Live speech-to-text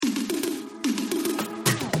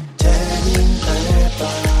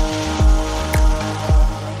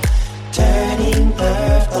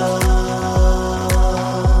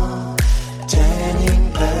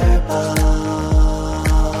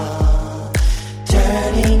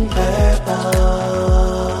Turning purple.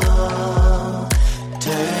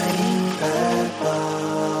 Turning purple.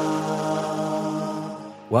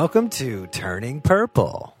 Welcome to Turning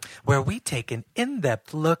Purple, where we take an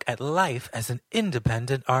in-depth look at life as an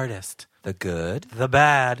independent artist. the good, The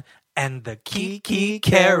bad, and the kiki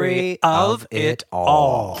carry of it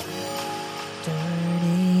all.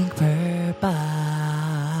 Turning purple,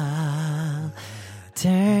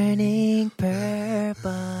 turning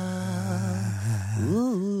purple,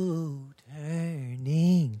 ooh,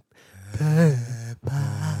 turning purple.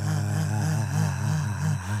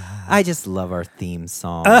 I just love our theme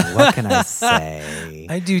song. What can I say?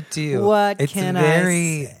 I do too. What it's can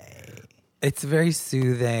very, I say? It's very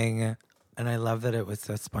soothing, and I love that it was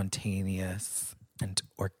so spontaneous and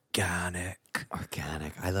organic.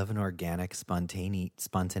 Organic. I love an organic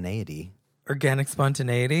spontaneity. Organic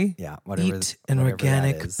spontaneity? Yeah, whatever. Eat an whatever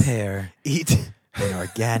organic that is. pear. Eat an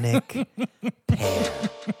organic pear.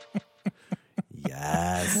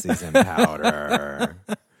 Yes, Susan Powder.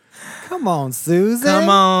 Come on, Susan. Come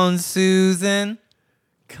on, Susan.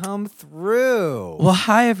 Come through. Well,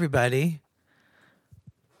 hi, everybody.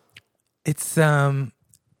 It's the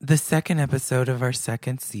second episode of our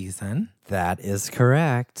second season. That is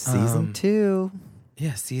correct. Season 2.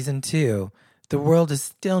 Yeah, season 2. The world is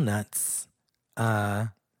still nuts.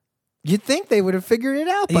 You'd think they would have figured it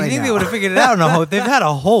out by You think now. they would have figured it out in a whole... They've had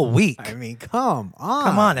a whole week. I mean, come on.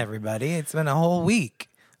 Come on, everybody. It's been a whole week.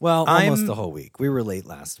 Well, almost the whole week. We were late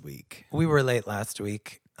last week. We were late last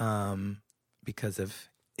week because of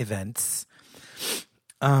events.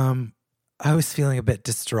 I was feeling a bit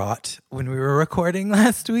distraught when we were recording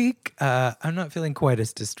last week. I'm not feeling quite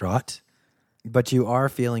as distraught. But you are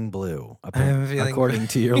feeling blue, am feeling according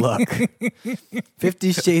to your look.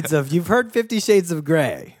 50 Shades of... You've heard 50 Shades of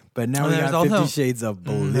Grey, but now we got 50 Shades of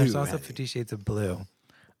Blue. There's also ready. 50 Shades of Blue.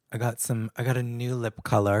 I got a new lip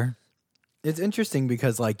color. It's interesting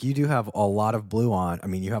because, like, you do have a lot of blue on. I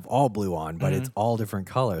mean, you have all blue on, but it's all different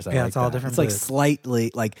colors. I Yeah, like it's all that. different It's like blues.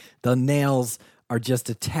 slightly, like, the nails are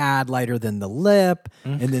just a tad lighter than the lip,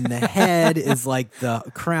 and then the head is like the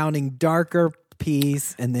crowning darker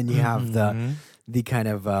piece, and then you have the kind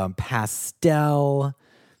of pastel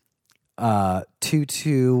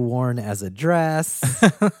tutu worn as a dress.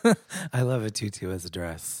 I love a tutu as a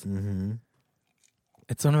dress. Mm-hmm.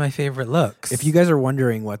 It's one of my favorite looks. If you guys are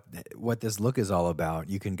wondering what this look is all about,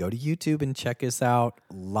 you can go to YouTube and check us out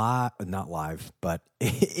not live, but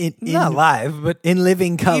not live, but in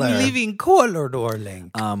living color. in living color,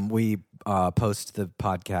 darling. We post the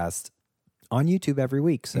podcast on YouTube every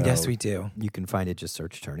week. So Yes, we do. You can find it. Just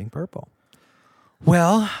search Turning Purple.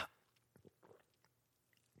 Well,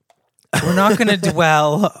 we're not going to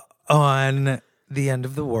dwell on the end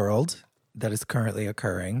of the world that is currently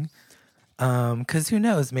occurring. Because who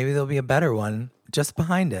knows? Maybe there'll be a better one just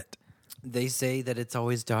behind it. They say that it's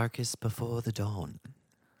always darkest before the dawn.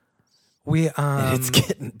 And It's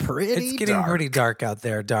getting pretty dark. pretty dark out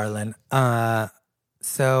there, darling.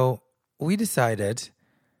 So we decided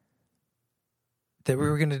that we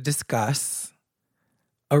were going to discuss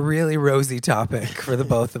a really rosy topic for the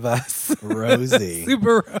both of us. Rosy.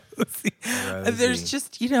 Super rosy. Rosy. There's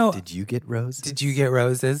just, Did you get roses? Did you get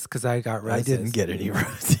roses? Because I got roses. I didn't get any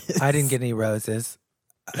roses. I didn't get any roses.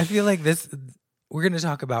 I feel like we're going to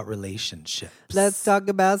talk about relationships. Let's talk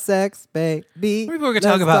about sex, baby. Maybe we're gonna Let's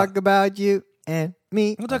talk about- talk about you and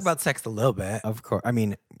me. We'll talk about sex a little bit. Of course. I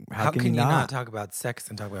mean, how can you not not? talk about sex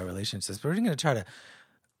and talk about relationships? But we're going to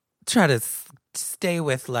try to stay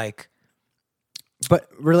with like But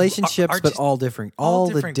relationships, Are but just- all different. all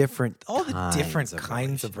the different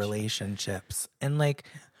kinds of relationships. And like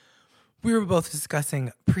we were both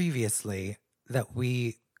discussing previously that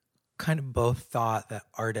we kind of both thought that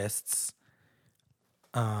artists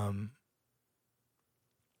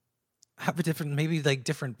have a different, maybe like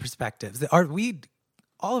different perspectives.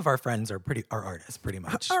 All of our friends are artists pretty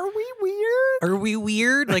much. Are we weird? Are we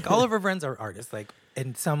weird? Like all of our friends are artists, like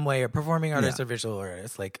in some way, are performing artists or visual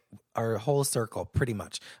artists. Like our whole circle, pretty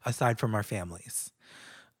much, aside from our families,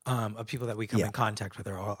 of people that we come in contact with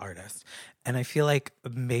are all artists. And I feel like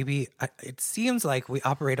maybe it seems like we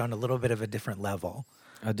operate on a little bit of a different level,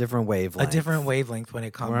 A different wavelength. a different wavelength when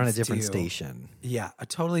it comes. We're on a different to, station. Yeah, a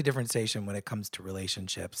totally different station when it comes to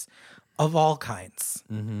relationships of all kinds.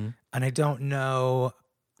 Mm-hmm. And I don't know.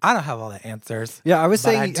 I don't have all the answers. Yeah, I was but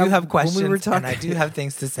saying I do have questions, when we were talking, and I do have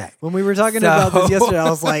things to say. When we were talking about this yesterday, I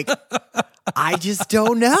was like, I just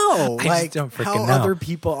don't know. I just like don't freaking how know. other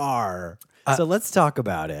people are. So let's talk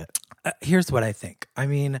about it. Here's what I think. I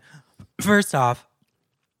mean, first off,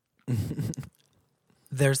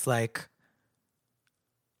 there's like,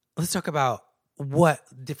 let's talk about what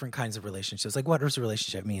different kinds of relationships, like what does a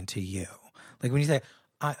relationship mean to you? Like when you say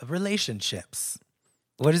relationships,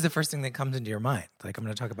 what is the first thing that comes into your mind? Like, I'm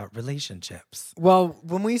going to talk about relationships. Well,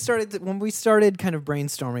 when we started kind of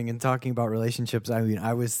brainstorming and talking about relationships, I mean,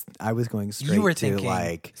 I was going straight You were to thinking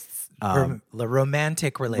like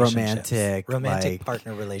romantic relationships, romantic like,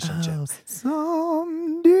 partner relationships.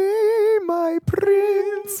 Someday my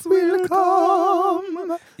prince will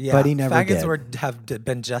come. Yeah, But he never faggots did. have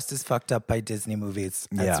been just as fucked up by Disney movies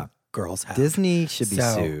as Yeah. girls have. Disney should be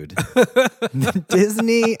So- sued.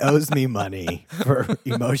 Disney owes me money for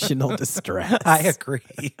emotional distress. I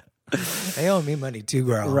agree. They owe me money too,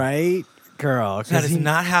 girl. Right? Girl. 'cause That is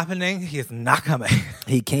not happening. He is not coming.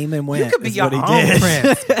 he came and went. You could be is your what he own did.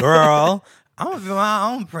 prince, girl. I want to be my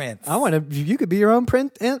own prince. You could be your own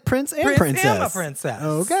prince and princess. and a princess.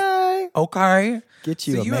 Okay. Okay. Get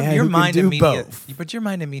you So a you man have your who mind can do immediately, both. but your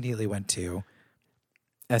mind immediately went to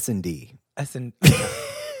S&D.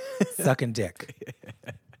 sucking dick.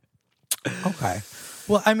 Okay.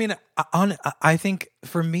 Well, I mean, I think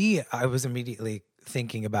for me, I was immediately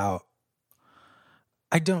thinking about.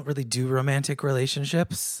 I don't really do romantic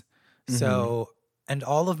relationships, so and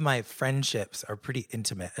all of my friendships are pretty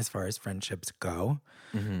intimate as far as friendships go.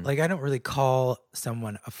 Like, I don't really call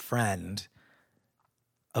someone a friend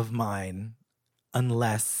of mine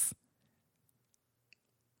unless.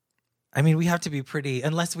 I mean, we have to be pretty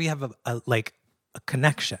unless we have a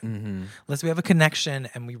connection. Unless we have a connection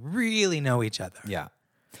and we really know each other. Yeah.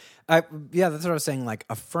 That's what I was saying. Like,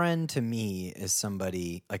 a friend to me is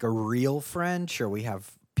somebody, like a real friend. Sure, we have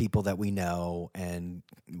people that we know and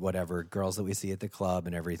whatever, girls that we see at the club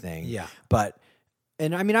and everything. Yeah. But,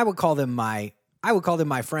 and I mean, I would call them my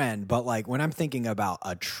friend, but like when I'm thinking about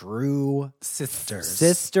a true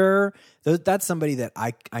sister, that's somebody that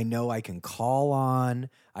I know I can call on,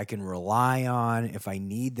 I can rely on. If I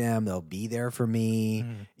need them, they'll be there for me,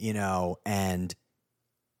 and,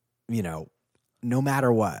 no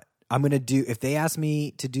matter what, I'm going to do, if they ask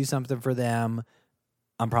me to do something for them,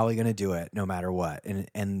 I'm probably going to do it no matter what.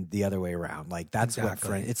 And the other way around. Like, that's what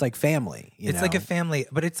Exactly. it's like family. It's like a family,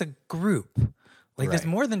 but it's a group. Like, there's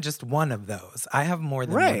Right. more than just one of those. I have more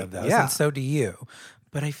than Right, one of those, yeah. and so do you.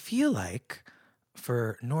 But I feel like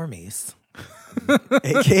for normies,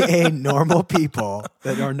 AKA normal people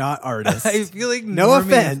that are not artists. I feel like No normies-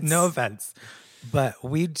 offense. no offense, but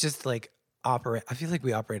we just like operate. I feel like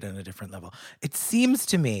we operate on a different level. It seems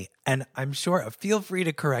to me, and I'm sure. Feel free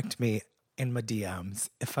to correct me in my DMs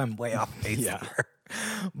if I'm way off base here.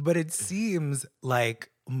 But it seems like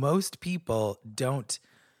most people don't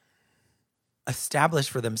establish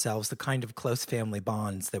for themselves the kind of close family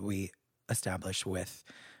bonds that we establish with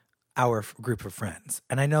our group of friends.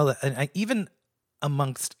 And I know that even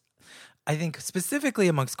amongst, I think specifically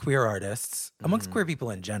amongst queer artists, amongst queer people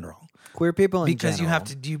in general, Queer people in because general.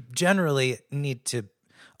 you generally need to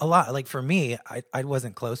a lot. Like for me, I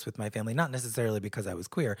wasn't close with my family, not necessarily because I was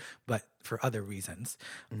queer, but for other reasons.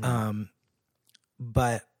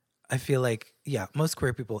 But I feel like, most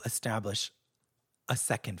queer people establish a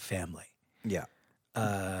second family. Yeah.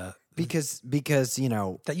 Because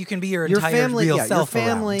That you can be your your entire family, real your self around.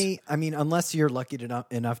 family. I mean, unless you're lucky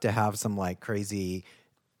enough to have some like crazy,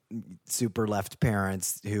 super left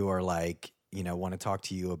parents who are like, want to talk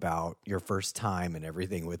to you about your first time and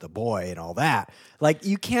everything with a boy and all that. Like,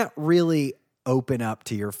 you can't really open up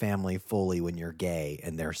to your family fully when you're gay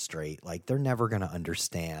and they're straight. Like, they're never going to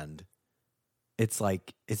understand. It's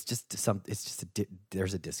like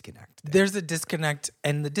there's a disconnect. There's a disconnect,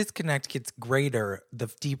 and the disconnect gets greater the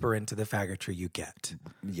deeper into the faggotry you get.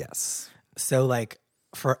 Yes. So, like,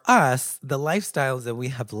 for us, the lifestyles that we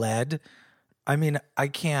have led, I mean, I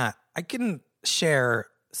can share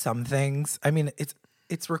some things. I mean,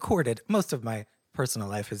 it's recorded. Most of my personal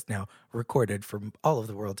life is now recorded for all of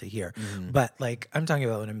the world to hear. But, like, I'm talking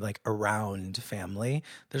about when I'm, like, around family.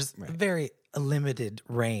 There's a very limited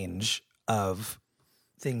range of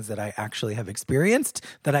things that I actually have experienced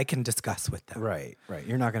that I can discuss with them. Right.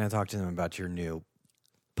 You're not going to talk to them about your new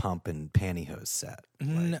pump and pantyhose set.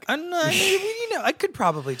 I could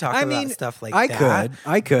probably talk about stuff like I that.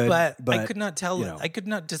 could, but I but, could not tell. I could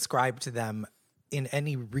not describe to them in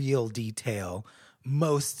any real detail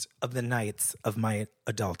most of the nights of my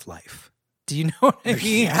adult life. Do you know what I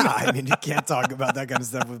mean? Yeah, I mean, you can't talk about that kind of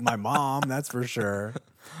stuff with my mom. That's for sure.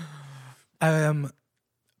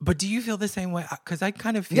 But do you feel the same way? Because I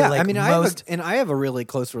kind of feel like I mean, most. I have a really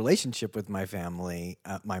close relationship with my family,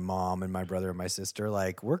 my mom and my brother and my sister.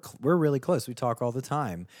 Like, we're really close. We talk all the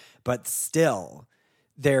time. But still,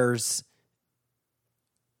 I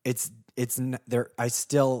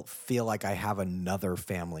still feel like I have another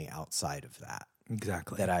family outside of that.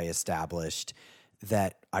 Exactly. That I established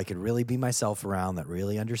that I could really be myself around, that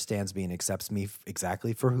really understands me and accepts me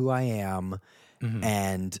exactly for who I am.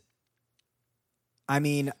 And I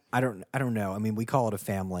mean, I don't know. I mean, we call it a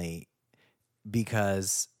family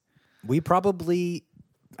because we probably,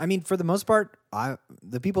 I mean, for the most part,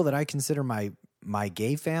 the people that I consider my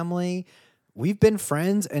gay family, we've been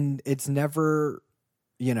friends, and it's never,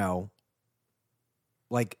 you know,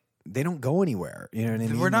 like, they don't go anywhere. You know what I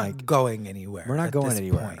mean? We're not going anywhere. We're not at going this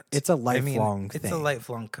anywhere. point. It's a lifelong It's thing. a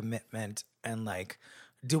lifelong commitment. And like,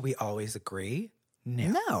 do we always agree?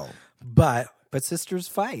 No. But Sisters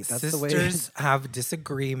fight. That's the way it is. sisters have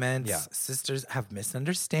disagreements. Yeah. Sisters have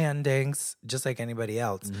misunderstandings, just like anybody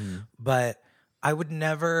else. Mm-hmm. But I would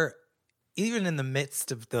never, even in the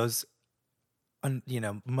midst of those,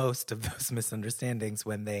 most of those misunderstandings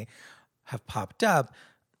when they have popped up,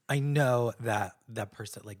 I know that that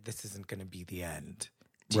person, like, this isn't going to be the end.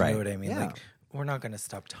 Do you Right. know what I mean? Yeah. Like, we're not going to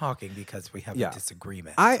stop talking because we have Yeah. a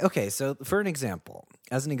disagreement. Okay, so as an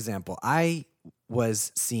example, I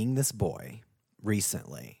was seeing this boy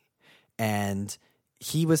recently, and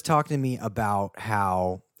he was talking to me about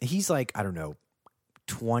how he's like, I don't know,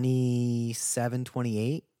 27,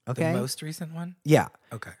 28. Okay. The most recent one? Yeah.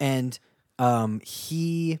 Okay. And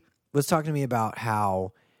he was talking to me about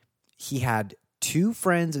how he had 2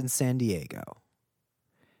 friends in San Diego,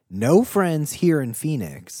 no friends here in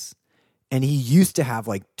Phoenix, and he used to have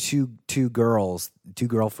like two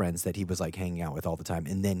girlfriends that he was like hanging out with all the time,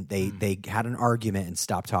 and then they had an argument and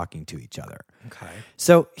stopped talking to each other. Okay.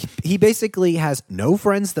 So he basically has no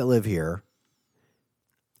friends that live here,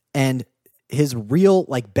 and his real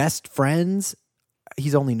like best friends,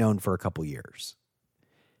 he's only known for a couple years.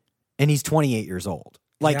 And he's 28 years old.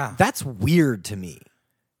 Like, Yeah. that's weird to me.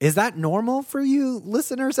 Is that normal for you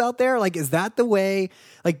listeners out there? Like, is that the way,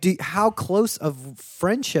 like, how close of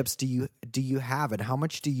friendships do you have, and how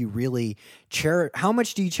much do you really how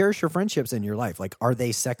much do you cherish your friendships in your life? Like, are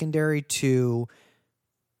they secondary to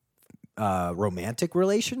romantic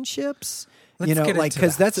relationships? Let's get like, into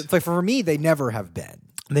because that. that's like, for me, they never have been.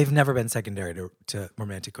 They've never been secondary to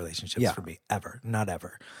romantic relationships Yeah. for me, ever. Not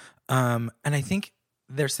ever. And I think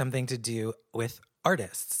there's something to do with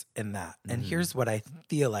artists in that. And here's what I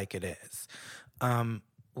feel like it is.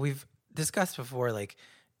 We've discussed before, like,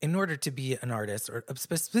 in order to be an artist, or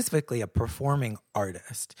specifically a performing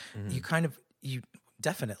artist, you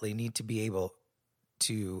definitely need to be able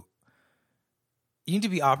to, you need to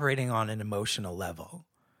be operating on an emotional level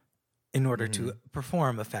in order to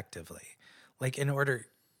perform effectively. Like, in order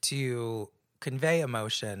to convey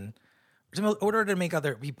emotion, in order to make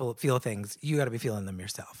other people feel things, you got to be feeling them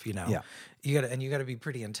yourself, you know? Yeah. You got to be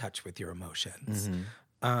pretty in touch with your emotions.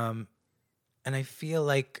 And I feel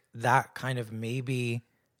like that kind of maybe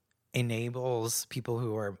enables people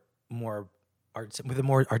who are with a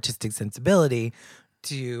more artistic sensibility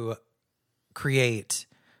to create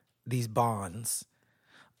these bonds.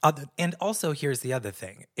 And also, here's the other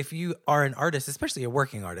thing. If you are an artist, especially a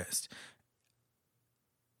working artist,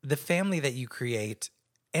 the family that you create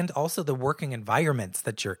and also the working environments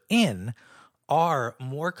that you're in are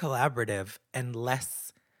more collaborative and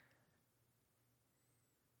less.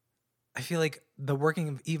 I feel like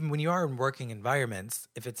even when you are in working environments,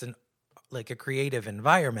 if it's like a creative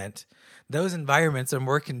environment, those environments are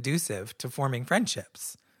more conducive to forming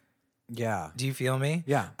friendships. Yeah. Do you feel me?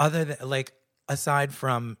 Yeah. Other than, like, aside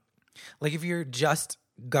from, like, if you're just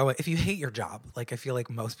if you hate your job, like I feel like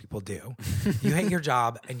most people do, you hate your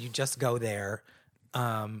job and you just go there,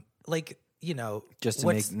 like, you know, Just to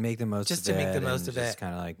make the most just of to it. make the most and of just it.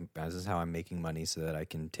 kind of like, this is how I'm making money so that I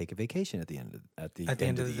can take a vacation at the end of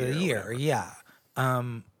the year. year. Yeah.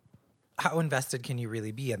 How invested can you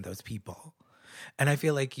really be in those people? And I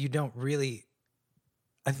feel like you don't really,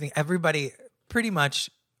 I think everybody, pretty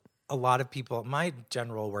much a lot of people, my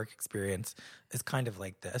general work experience is kind of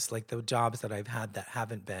like this. Like, the jobs that I've had that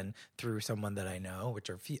haven't been through someone that I know, which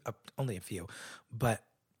are only a few, but,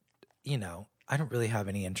 you know, I don't really have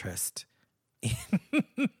any interest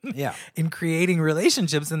Yeah. in creating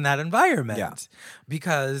relationships in that environment. Yeah.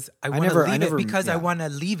 Because I want to never- leave I never- it because I yeah. want to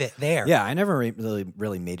leave it there. Yeah, I never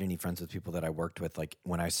really made any friends with people that I worked with, like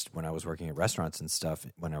when I was working at restaurants and stuff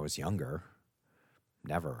when I was younger.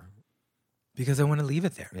 Never. Because I want to leave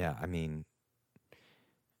it there. Yeah, I mean,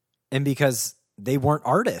 and because they weren't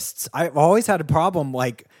artists. I've always had a problem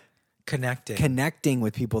like connecting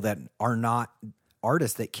with people that are not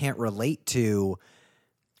artists, that can't relate to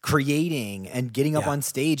creating and getting up Yeah. on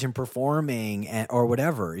stage and performing or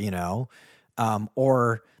whatever, you know,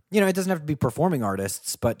 or, you know, it doesn't have to be performing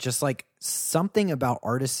artists, but just like something about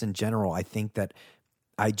artists in general. I think that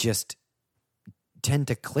I just tend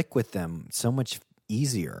to click with them so much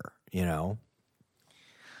easier, you know?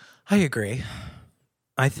 I agree.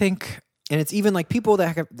 I think And it's even like people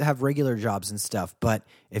that have regular jobs and stuff. But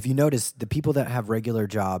if you notice, the people that have regular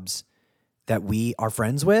jobs that we are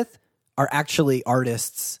friends with are actually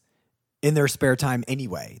artists in their spare time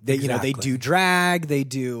anyway. They, you know, they do drag, they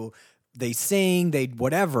sing, they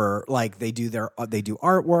whatever. Like they do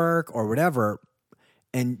artwork or whatever.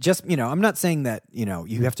 And just, you know, I'm not saying that, you know,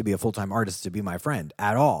 you have to be a full-time artist to be my friend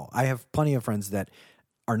at all. I have plenty of friends that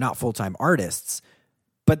are not full-time artists,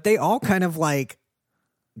 but they all kind of like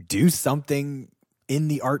do something in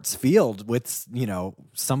the arts field with, you know,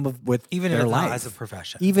 with even their if life not as a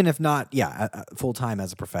profession. even if not, full-time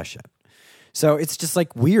as a profession. So it's just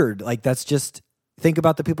like weird. Like that's just, think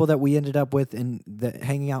about the people that we ended up with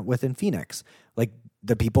hanging out with in Phoenix. Like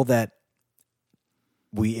the people that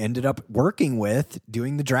we ended up working with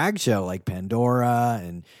doing the drag show, like Pandora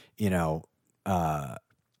and, you know,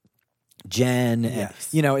 Jen. Yes. And,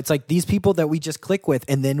 you know, it's like these people that we just click with,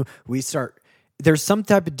 and then we start. There's some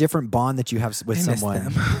type of different bond that you have with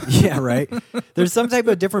someone. Yeah, right. There's some type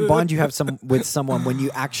of different bond you have with someone when you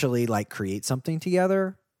actually like create something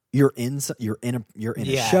together. You're in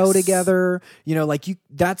a show together. You know, like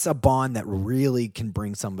that's a bond that really can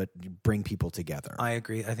bring people together. I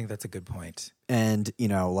agree. I think that's a good point. And, you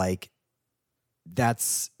know, like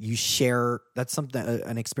that's something,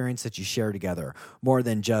 an experience that you share together more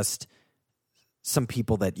than just some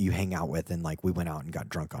people that you hang out with and like we went out and got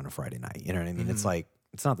drunk on a Friday night. You know what I mean? It's like,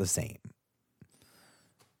 it's not the same.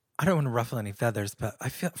 I don't want to ruffle any feathers, but I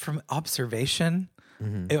feel from observation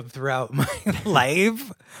throughout my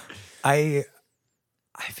life, I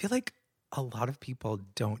feel like a lot of people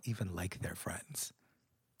don't even like their friends.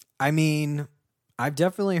 I mean, I've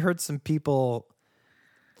definitely heard some people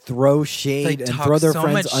throw shade and throw their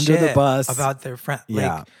friends under the bus about their friend.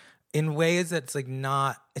 Yeah. Like, in ways that's like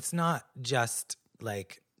it's not just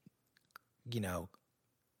like, you know,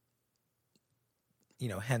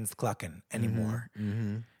 hens clucking anymore.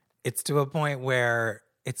 Mm-hmm. It's to a point where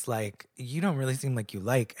it's like, you don't really seem like you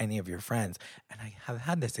like any of your friends. And I have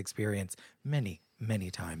had this experience many, many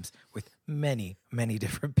times with many, many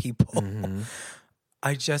different people. Mm-hmm.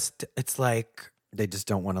 It's like, they just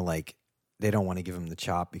don't want to they don't want to give them the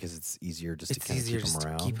chop because it's easier just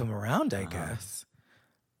to keep them around, I guess.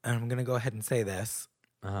 And I'm going to go ahead and say this.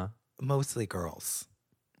 Mostly girls.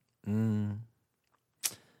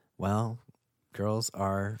 Well, girls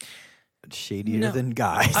are shadier than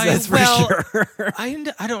guys. That's for sure.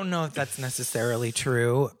 I don't know if that's necessarily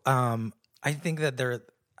true. I think that they're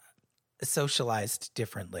socialized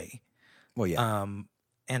differently. Well, yeah.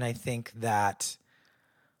 And I think that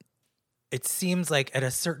it seems like at a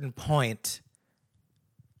certain point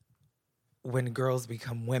when girls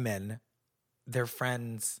become women, their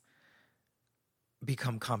friends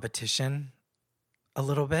become competition a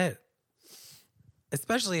little bit,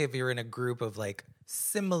 especially if you're in a group of like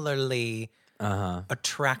similarly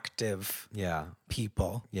attractive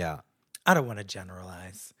people. Yeah. I don't want to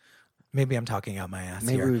generalize. Maybe I'm talking out my ass.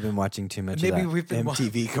 Maybe we've been watching too much of that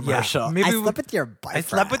MTV commercial. Yeah, maybe I slept with your boyfriend. I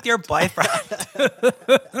slept with your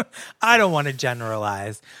boyfriend. I don't want to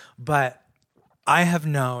generalize, but I have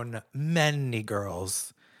known met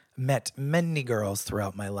many girls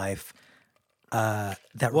throughout my life that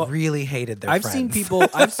really hated their friends.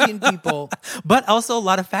 I've seen people. But also a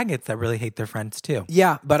lot of faggots that really hate their friends too.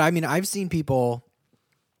 Yeah, but I mean, I've seen people,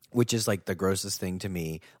 which is like the grossest thing to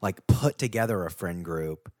me, like put together a friend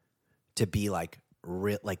group to be like,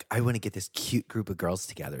 I want to get this cute group of girls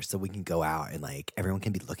together so we can go out and like everyone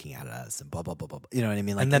can be looking at us and blah blah blah blah. You know what I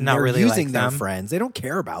mean? Like, and then not really using like their them. friends. They don't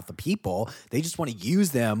care about the people. They just want to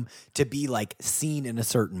use them to be like seen in a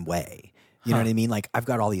certain way. You know what I mean? Like I've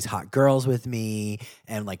got all these hot girls with me,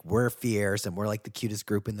 and like we're fierce, and we're like the cutest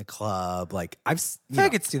group in the club. Like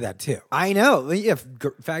faggots do that too. I know. Yeah,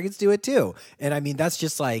 faggots do it too. And I mean, that's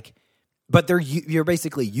just like, but you're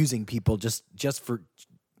basically using people just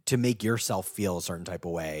to make yourself feel a certain type of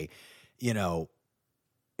way, you know,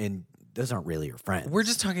 and those aren't really your friends. We're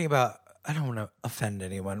just talking about, I don't want to offend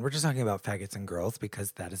anyone. We're just talking about faggots and girls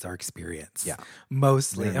because that is our experience. Yeah.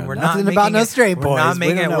 Mostly. And we're nothing not about no straight boys. We're not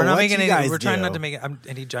making We're trying not to make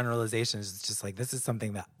any generalizations. It's just like, this is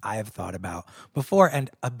something that I have thought about before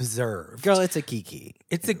and observed. Girl, it's a kiki.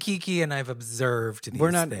 It's a kiki, and I've observed these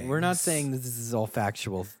things. We're not saying this is all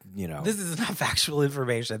factual, you know. This is not factual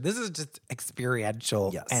information. This is just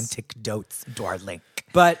experiential anecdotes, darling.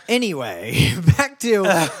 But anyway, back to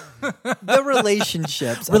the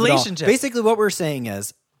relationships. Basically, what we're saying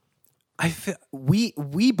is, I feel we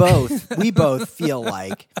both feel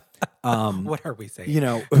like, what are we saying? You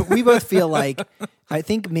know, we both feel like, I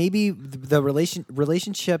think maybe the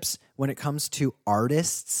relationships when it comes to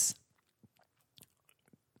artists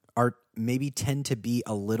are maybe tend to be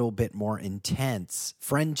a little bit more intense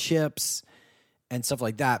friendships and stuff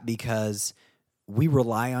like that because we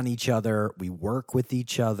rely on each other, we work with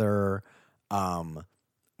each other,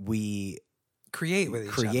 we create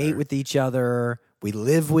with each other, we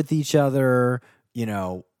live with each other, you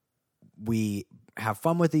know, we have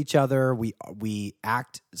fun with each other, we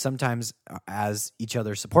act sometimes as each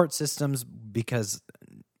other's support systems because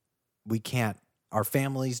our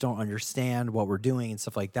families don't understand what we're doing and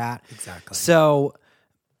stuff like that. Exactly. So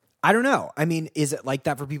I don't know. I mean, is it like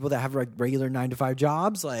that for people that have regular 9-to-5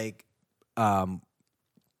 jobs? Like,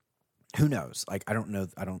 who knows? Like, I don't know.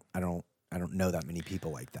 I don't know that many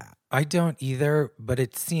people like that. I don't either, but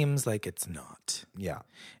it seems like it's not. Yeah.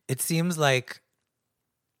 It seems like,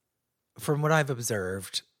 from what I've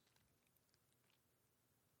observed,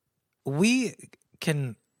 we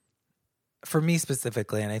can, for me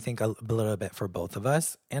specifically, and I think a little bit for both of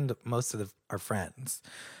us and most of our friends,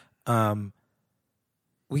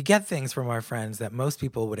 we get things from our friends that most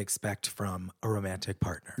people would expect from a romantic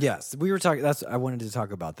partner. Yes, we were talking. I wanted to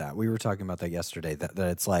talk about that. We were talking about that yesterday. That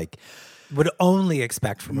it's like would only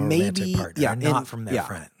expect from a romantic partner, not from their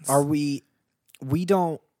friends. Are we? We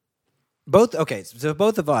don't. Both okay. So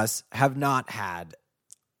both of us have not had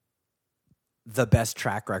the best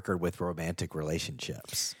track record with romantic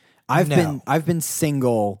relationships. I've been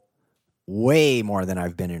single way more than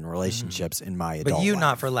I've been in relationships in my adult But you life.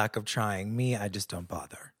 not for lack of trying. Me, I just don't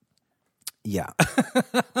bother. Yeah.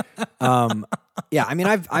 Yeah, I mean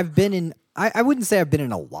I've been in I wouldn't say I've been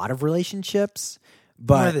in a lot of relationships,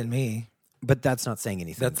 but More than me. but that's not saying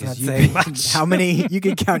anything. That's 'cause not you saying can- much. How many you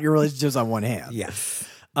can count your relationships on one hand. Yes.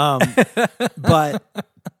 But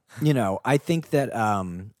you know, I think that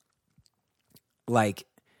like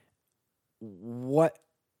what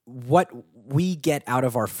we get out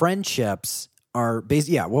of our friendships are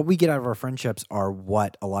what we get out of our friendships are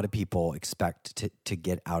what a lot of people expect to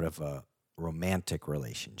get out of a romantic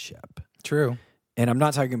relationship. True. And I'm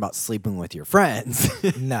not talking about sleeping with your friends.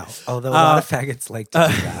 No. Although a lot of faggots like to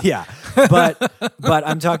do that. Yeah. But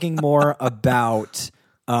I'm talking more about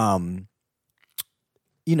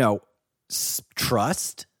you know,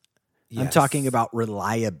 trust. I'm Yes. talking about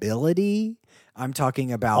reliability. I'm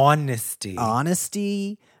talking about Honesty.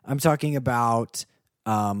 I'm talking about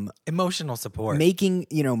Emotional support.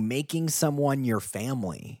 making someone your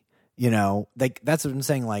family. You know, like that's what I'm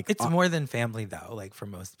saying. Like It's more than family, though. Like for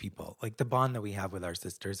most people, like the bond that we have with our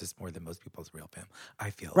sisters is more than most people's real family. I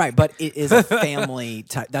feel right, but it is a family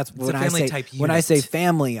type. That's when a I family say type when I say unit.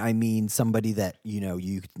 family, I mean somebody that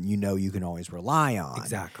you can always rely on.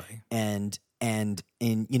 Exactly. And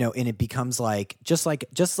it becomes like just like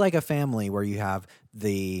a family where you have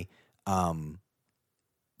the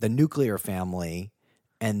nuclear family,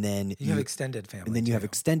 and then You have extended family. and then you have too.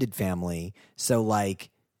 extended family. So like,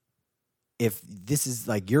 if this is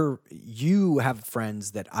like you have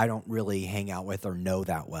friends that I don't really hang out with or know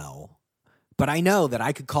that well, but I know that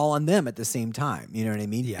I could call on them at the same time. You know what I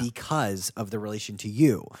mean? Yeah. Because of the relation to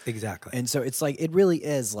you. Exactly. And so it's like, it really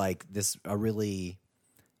is like this, a really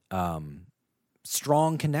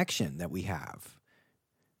strong connection that we have.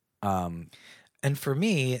 And for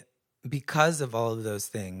me, because of all of those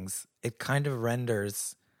things, it kind of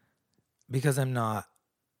renders, because I'm not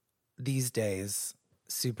these days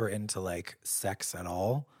super into like sex at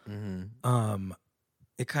all.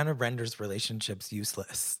 It kind of renders relationships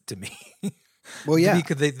useless to me. Well, yeah.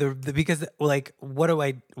 because like what do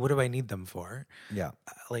I need them for? Yeah.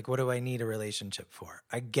 Like what do I need a relationship for?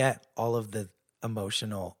 I get all of the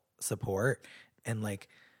emotional support and like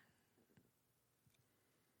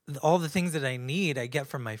all the things that I need, I get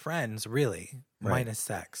from my friends, really, Right. minus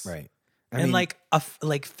sex, Right. and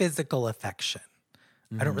like physical affection.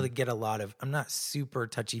 I don't really get a lot of. I'm not super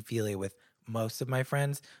touchy feely with most of my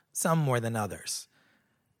friends. Some more than others,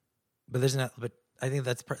 but there's not. But I think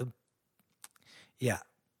that's yeah.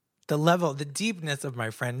 The deepness of my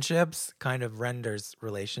friendships kind of renders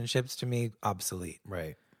relationships to me obsolete.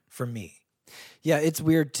 Right. For me. Yeah, it's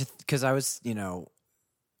weird because I was,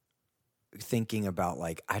 thinking about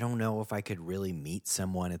like, I don't know if I could really meet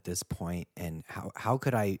someone at this point, and how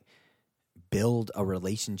could I build a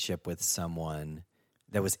relationship with someone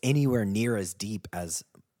that was anywhere near as deep as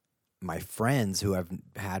my friends who I've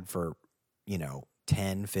had for,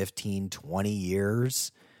 10, 15, 20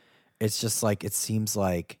 years. It's just like, it seems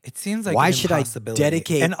like why an should I impossibility.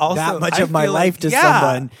 dedicate And also, that much I of my feel life like- to yeah,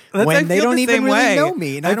 someone I when they feel don't the even same really way. know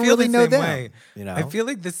me and I don't feel really the know same them? way. You know? I feel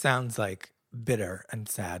like this sounds like bitter and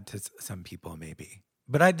sad to some people, maybe,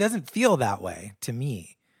 but it doesn't feel that way to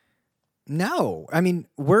me. No, I mean,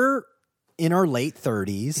 we're in our late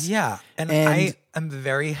 30s. Yeah, and And- I am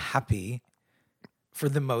very happy for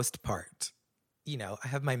the most part. You know, I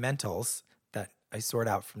have my mentals that I sort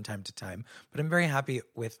out from time to time, but I'm very happy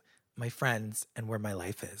with my friends and where my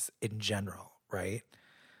life is in general, right?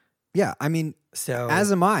 Yeah, I mean, So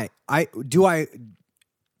as am I.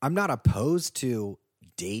 I'm not opposed to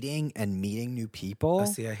dating and meeting new people. oh,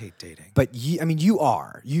 see, I hate dating. But you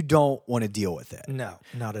are. You don't want to deal with it. No,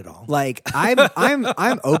 not at all. Like I'm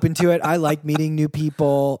open to it. I like meeting new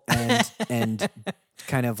people and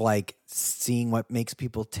kind of like seeing what makes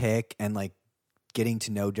people tick and like getting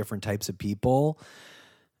to know different types of people.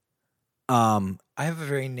 I have a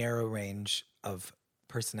very narrow range of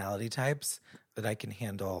personality types that I can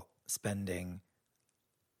handle spending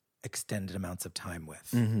extended amounts of time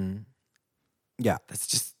with. Yeah. That's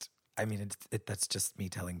just, I mean, that's just me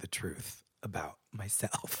telling the truth about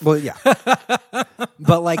myself. Well, yeah.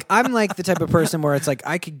 But like I'm like the type of person where it's like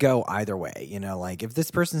I could go either way, you know, like if this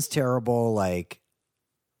person's terrible, like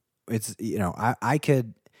it's, you know, I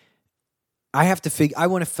have to I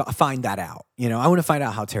want to find that out, you know, I want to find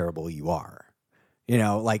out how terrible you are, you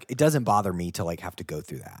know, like it doesn't bother me to like have to go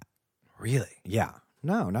through that. Really? Yeah.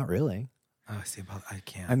 No, not really. Oh, see, I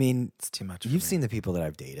can't. I mean, it's too much. you've seen the people that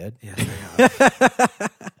I've dated. Yes, I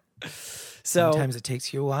have. So Sometimes it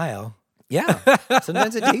takes you a while. yeah,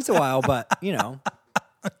 sometimes it takes a while, but you know,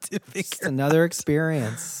 to it's another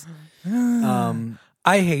experience.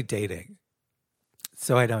 I hate dating,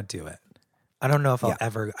 so I don't do it. I don't know if I'll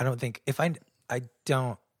ever. I don't think if I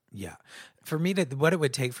don't. Yeah, for me to what it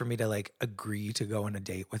would take for me to like agree to go on a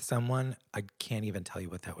date with someone, I can't even tell you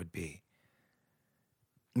what that would be.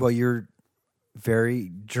 Well, you're very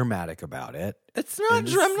dramatic about it. It's not. And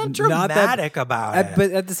it's I'm not not that- dramatic about it.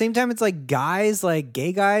 But at the same time, it's like guys, like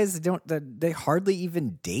gay guys, they hardly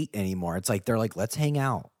even date anymore. It's like they're like, let's hang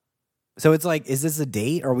out. So it's like, is this a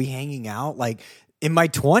date? Are we hanging out? Like in my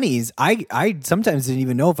 20s, I sometimes didn't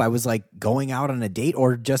even know if I was like going out on a date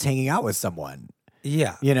or just hanging out with someone.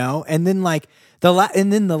 Yeah. You know, and then like the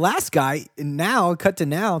last guy now, cut to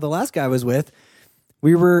now, the last guy I was with,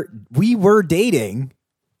 we were dating,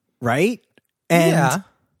 right? And yeah.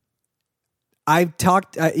 I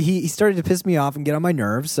talked. He started to piss me off and get on my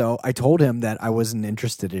nerves. So I told him that I wasn't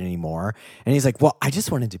interested anymore, and he's like, "Well, I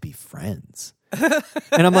just wanted to be friends."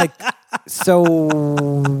 And I'm like,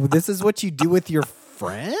 "So this is what you do with your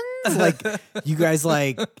friends? Like, you guys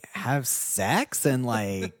like have sex and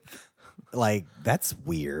like that's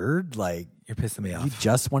weird. Like, You're pissing me you off.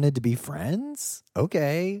 just wanted to be friends?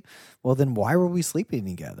 Okay, well then why were we sleeping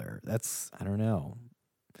together? That's I don't know.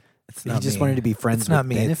 It's He not just me. wanted to be friends It's not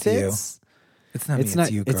with me, it's you. benefits. It's not me. It's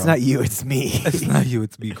not you, girl. It's not you. It's me. It's not you.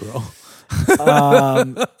 It's me, girl.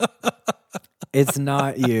 It's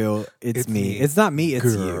not you. It's me. me. It's not me. It's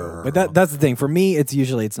you. Girl. But that's the thing. For me, it's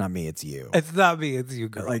usually it's not me. It's you. It's not me. It's you,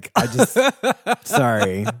 girl. Like I just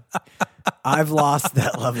sorry. I've lost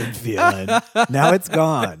that love and feeling. Now it's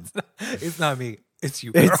gone. It's not me. It's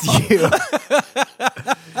you, girl. It's you.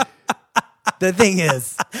 The thing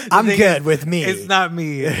is, I'm thing good is, with me. It's not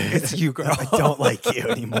me. It's you, girl. I don't like you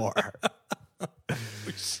anymore.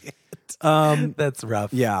 That's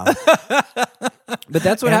rough. Yeah. But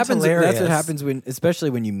that's what And happens. That's hilarious. what happens when, especially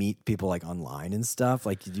when you meet people like online and stuff.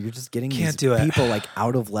 Like you're just getting Can't these do it. people like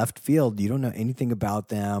out of left field. You don't know anything about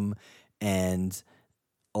them, and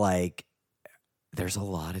like there's a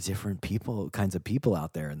lot of different kinds of people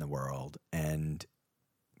out there in the world, and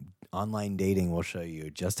online dating will show you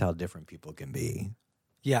just how different people can be.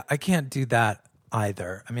 Yeah, I can't do that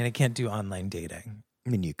either. I mean, I can't do online dating. I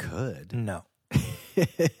mean, you could. No.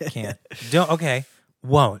 Can't. Don't. Okay.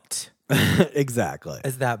 Won't. Exactly.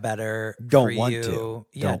 Is that better? Don't for want you? to.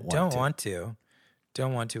 Yeah. Don't want Don't to. want to.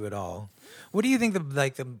 Don't want to at all. What do you think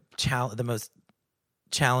the most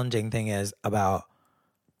challenging thing is about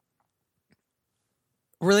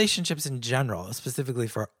relationships in general, specifically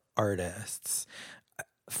for artists?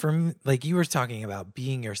 From like you were talking about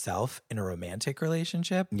being yourself in a romantic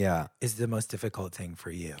relationship Yeah. is the most difficult thing for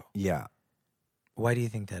you. Yeah. Why do you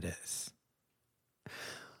think that is?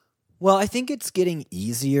 Well, I think it's getting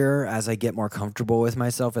easier as I get more comfortable with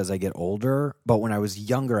myself as I get older. But when I was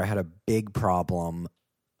younger, I had a big problem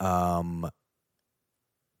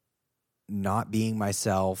not being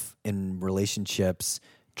myself in relationships,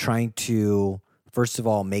 trying to, first of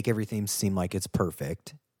all, make everything seem like it's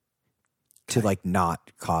perfect, to like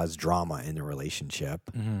not cause drama in the relationship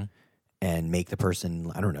and make the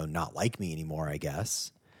person, I don't know, not like me anymore, I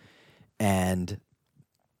guess. And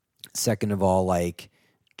second of all, like,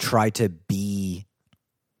 try to be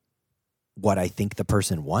what I think the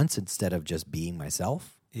person wants instead of just being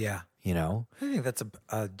myself, Yeah. you know? I think that's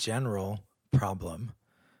a general problem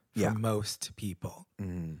for Yeah. most people.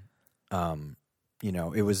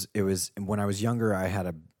 it was when I was younger. I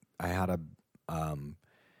had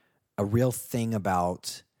a real thing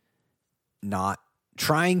about not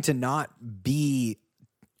trying to not be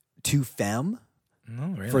too femme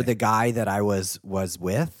for the guy that I was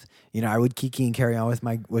with. I would kiki and carry on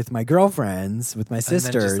with my girlfriends, with my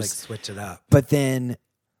sisters, and then just like switch it up. But then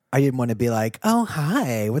I didn't want to be like, oh,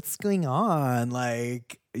 hi, what's going on?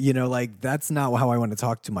 Like, that's not how I want to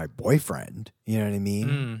talk to my boyfriend. You know what I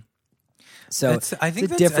mean? So I think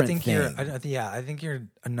it's a different thing. thing. I think you're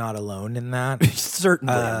not alone in that.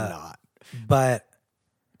 Certainly I'm not. But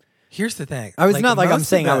here's the thing. I was not like I'm most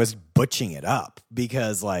saying of I was butching it up,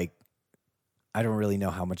 because like I don't really know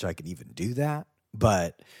how much I could even do that.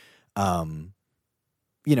 But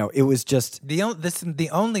it was just the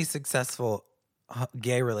only successful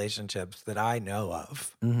gay relationships that I know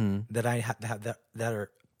of that I have that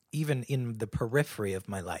are even in the periphery of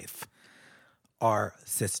my life are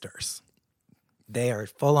sisters. They are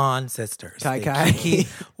full on sisters. Kai They Kai. kiki.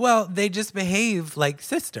 Well, they just behave like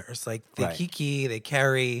sisters. Like they Right. kiki, they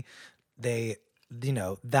carry, the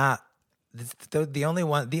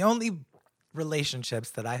only relationships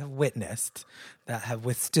that I have witnessed that have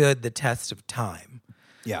withstood the test of time,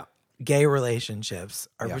 yeah. gay relationships,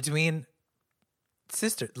 are Yeah. between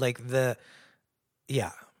sisters.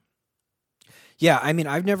 Yeah, I mean,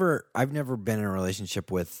 I've never been in a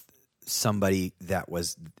relationship with somebody that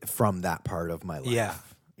was from that part of my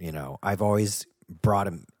life. Yeah. I've always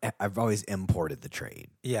imported the trade.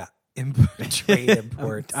 Yeah. Trade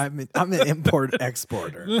import. I'm an import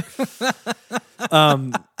exporter.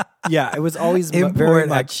 Yeah, it was always very Import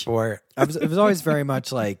much. export. It was always very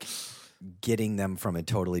much like getting them from a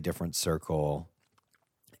totally different circle,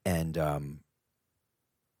 and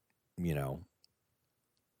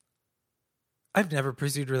I've never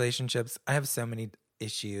pursued relationships. I have so many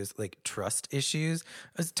issues, like trust issues.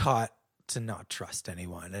 I was taught to not trust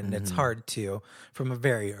anyone, and it's hard to from a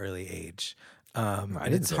very early age. I And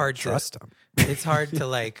didn't it's say hard trust to them. It's hard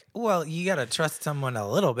to you got to trust someone a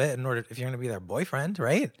little bit in order if you're going to be their boyfriend,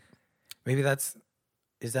 right? Maybe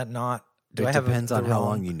is that not? Do It I have depends on the how wrong-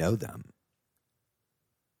 long you know them.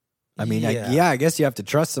 I mean, Yeah. I guess you have to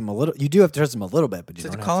trust them a little. You do have to trust them a little bit, but you to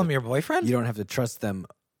don't call have him to, your boyfriend. you don't have to trust them.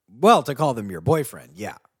 Well, to call them your boyfriend,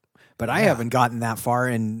 yeah. But I Yeah. haven't gotten that far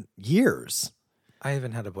in years. I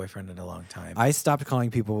haven't had a boyfriend in a long time. I stopped calling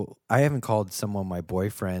people. I haven't called someone my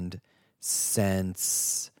boyfriend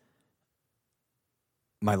since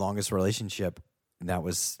my longest relationship. And that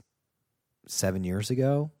was 7 years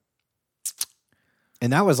ago.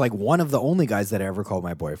 And that was like one of the only guys that I ever called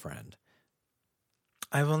my boyfriend.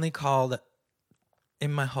 I've only called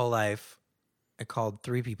in my whole life. I called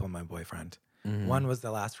 3 people my boyfriend. One was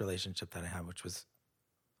the last relationship that I had, which was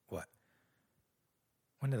what?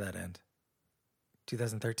 When did that end?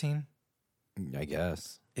 2013 I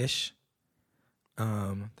guess. ish.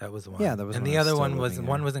 That was one. Yeah, that was and when the I was other still one was living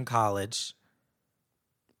one there. was in college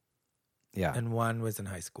Yeah. and one was in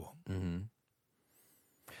high school.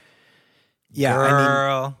 Yeah.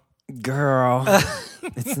 Girl, I mean, girl,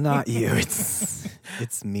 it's not you.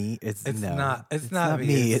 It's me. It's not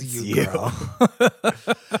me. It's you. girl.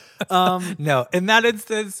 No, in that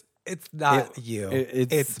instance, it's not you.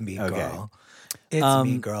 It's me, okay. girl. It's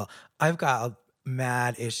me, girl. I've got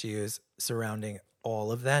mad issues surrounding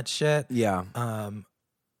all of that shit. Yeah.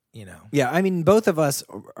 Yeah, I mean, both of us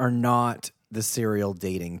are not the serial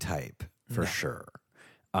dating type for sure.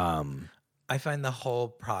 I find the whole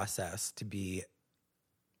process to be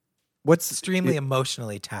What's extremely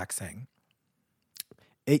emotionally taxing.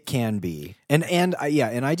 It can be, and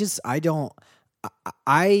I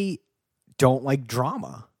don't like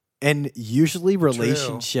drama, and usually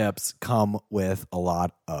relationships come with a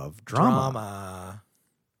lot of drama.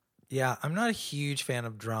 Yeah, I'm not a huge fan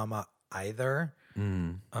of drama either.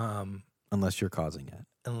 Unless you're causing it.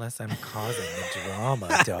 Unless I'm causing the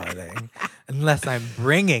drama, darling. Unless I'm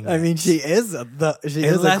bringing it. I mean, she is a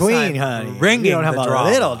Unless queen, I'm honey. bringing you don't have the a drama.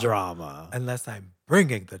 little drama. Unless I'm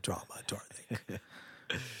bringing the drama, darling.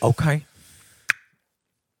 Okay.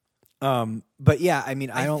 But yeah, I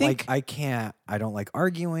mean, I don't think- I don't like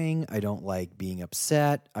arguing. I don't like being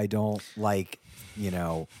upset. I don't like,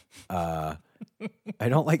 I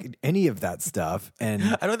don't like any of that stuff. And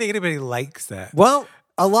I don't think anybody likes that. well,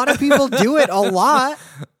 a lot of people do it a lot.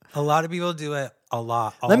 A lot of people do it a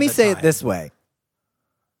lot. all Let me the say it time. this way.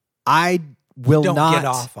 I will Don't not get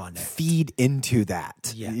off on it. feed into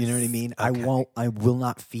that. Yes. You know what I mean? Okay. I will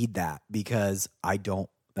not feed that because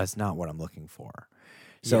that's not what I'm looking for.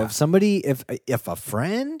 So Yeah. if somebody, if a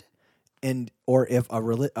friend or if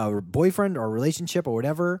a boyfriend or a relationship or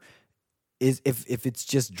whatever is if it's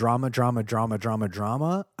just drama,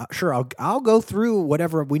 sure, I'll go through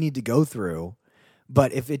whatever we need to go through.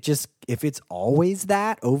 But if it's always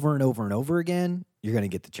that over and over and over again, you're gonna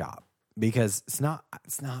get the chop because it's not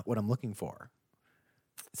what I'm looking for.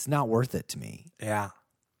 It's not worth it to me. Yeah.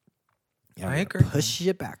 I'm I gonna agree. push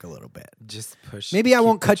it back a little bit. Just push. Maybe I keep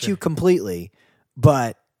won't cut pushing. you completely,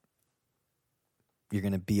 but you're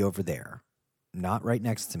gonna be over there, not right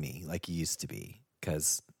next to me like you used to be.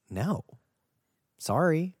 Because no,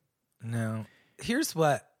 sorry. No. Here's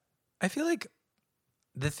what I feel like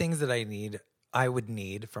the things that I would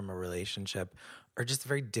need from a relationship are just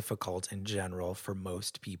very difficult in general for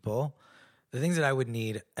most people. The things that I would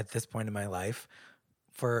need at this point in my life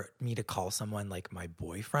for me to call someone like my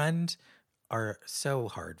boyfriend are so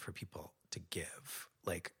hard for people to give.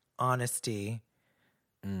 Like honesty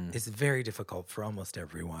is very difficult for almost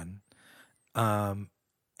everyone. And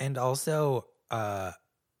also, I'm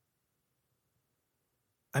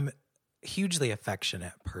a hugely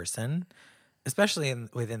affectionate person, especially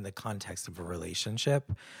within the context of a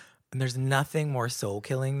relationship. And there's nothing more soul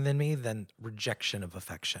killing than rejection of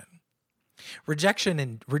affection. Rejection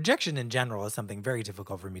in general is something very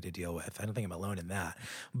difficult for me to deal with. I don't think I'm alone in that.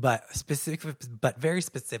 But very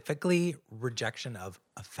specifically, rejection of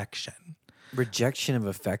affection. Rejection of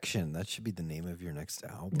affection. That should be the name of your next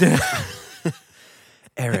album.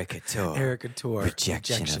 Erica Tour.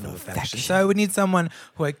 Rejection of affection. So I would need someone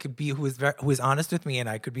who is honest with me and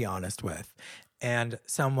I could be honest with, and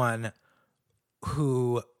someone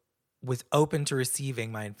who was open to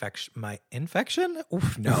receiving my infection.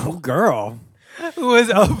 Oof, no, Oh, girl. who was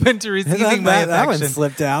open to receiving my that one affection.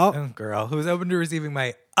 slipped out. Oh, girl, who was open to receiving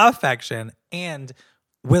my affection and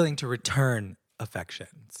willing to return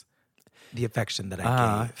affections, the affection that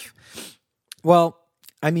I gave. Well,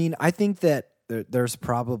 I mean, I think that there's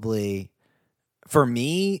probably, for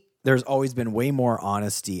me, there's always been way more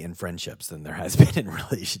honesty in friendships than there has been in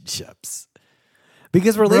relationships.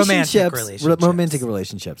 Because romantic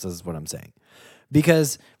relationships is what I'm saying.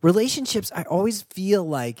 Because relationships, I always feel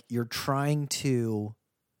like you're trying to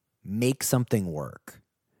make something work.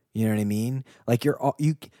 You know what I mean? Like you,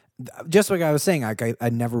 just like I was saying, I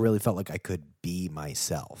never really felt like I could be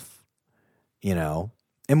myself. You know,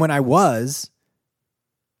 and when I was,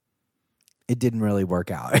 it didn't really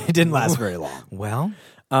work out. It didn't last very long. Well,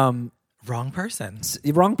 wrong person.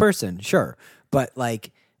 Wrong person, sure, but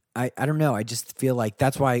like. I don't know. I just feel like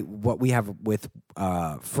that's why what we have with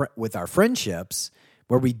our friendships,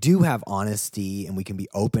 where we do have honesty and we can be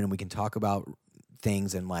open and we can talk about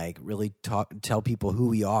things and like really tell people who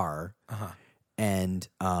we are and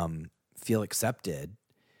feel accepted.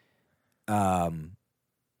 You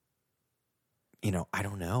know, I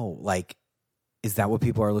don't know. Like, is that what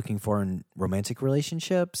people are looking for in romantic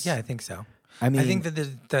relationships? Yeah, I think so. I mean, I think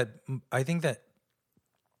that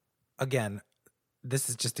again. This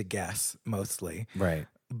is just a guess, mostly. Right.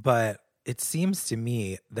 But it seems to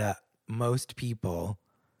me that most people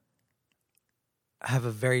have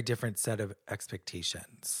a very different set of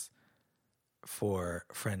expectations for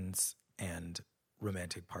friends and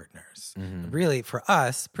romantic partners. Mm-hmm. Really, for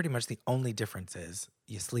us, pretty much the only difference is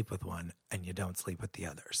you sleep with one and you don't sleep with the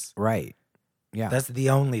others. Right. Yeah. That's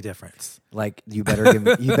the only difference. Like you better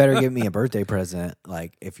give me a birthday present,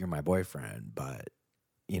 like if you're my boyfriend, but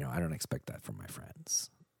you know, I don't expect that from my friends.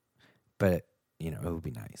 But, you know, it would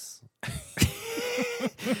be nice.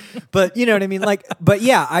 But you know what I mean? Like, but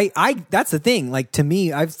yeah, I that's the thing. Like to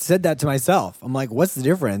me, I've said that to myself. I'm like, what's the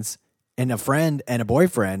difference in a friend and a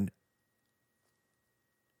boyfriend?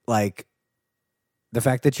 Like the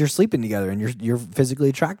fact that you're sleeping together and you're physically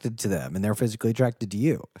attracted to them and they're physically attracted to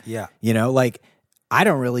you. Yeah. You know, like I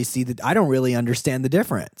don't really understand the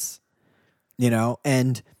difference. You know,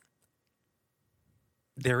 and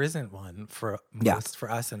there isn't one for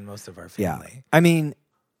us and most of our yeah. family. I mean,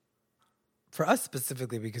 for us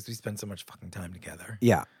specifically because we spend so much fucking time together.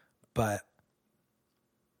 Yeah. But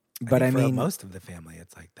I for mean, most of the family,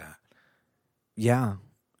 it's like that. Yeah.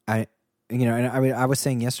 I was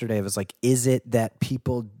saying yesterday, it was like, is it that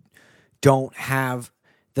people don't have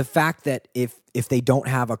the fact that if they don't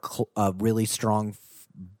have a really strong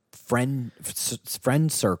friend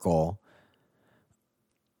circle,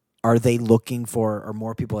 are they looking for, or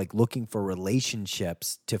more people like looking for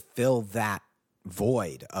relationships to fill that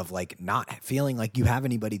void of like not feeling like you have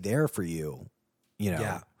anybody there for you, you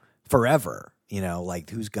know, forever, you know,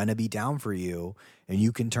 like who's going to be down for you and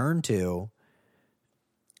you can turn to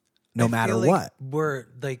no matter what. We're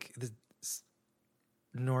like the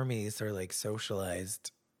normies are like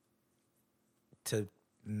socialized to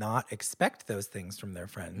not expect those things from their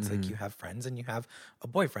friends. Mm-hmm. Like you have friends and you have a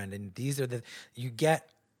boyfriend and these are you get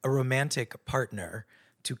a romantic partner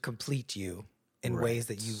to complete you in Right. ways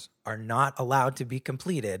that you are not allowed to be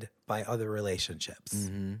completed by other relationships.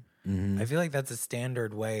 I feel like that's a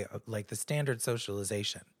standard way of like the standard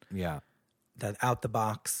socialization. Yeah. That out the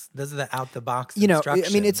box. Those are the out the box. You know, I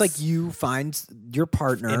instructions. mean, it's like you find your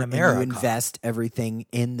partner In and you America. invest everything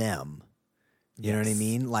in them. You know what I Yes.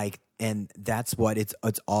 mean? Like, and that's what it's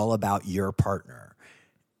all about, your partner,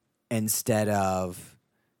 instead of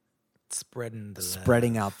spreading the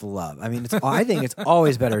spreading out the love. I mean, I think it's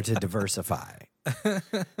always better to diversify. You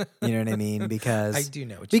know what I mean? Because I do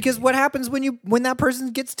know what you because mean. what happens when that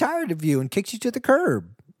person gets tired of you and kicks you to the curb?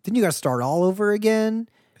 Then you got to start all over again,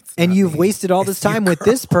 and not you've me. wasted all this It's your time with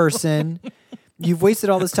this person. You've wasted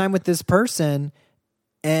all this time with this person,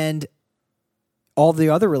 and all the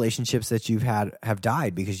other relationships that you've had have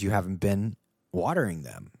died because you haven't been watering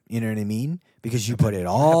them. You know what I mean? Because you put been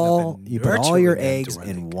your nurturing them eggs to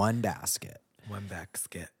in think. one basket. one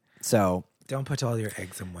basket. So, Don't put all your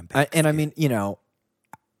eggs in one basket. and I mean, you know,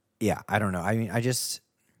 yeah, I don't know. I mean, I just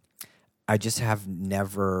have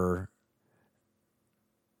never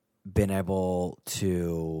been able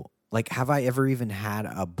to, like, have I ever even had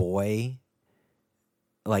a boy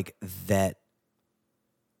like that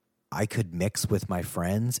I could mix with my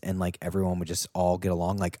friends and like everyone would just all get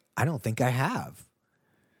along? Like, I don't think I have.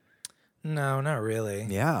 No, not really.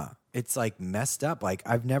 Yeah. It's like messed up. Like,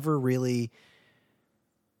 I've never really,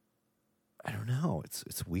 I don't know.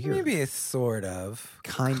 It's weird. Maybe it's sort of.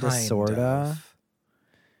 Kinda, sorta.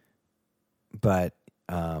 But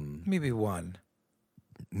Maybe one.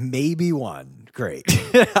 maybe one. Great.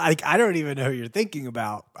 Like, I don't even know who you're thinking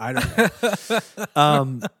about. I don't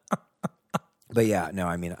know. But yeah, no,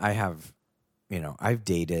 I mean, I have, you know, I've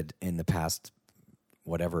dated in the past,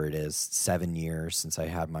 whatever it is, 7 years since I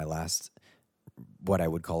had my last, what I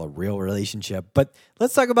would call a real relationship. But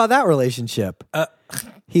let's talk about that relationship.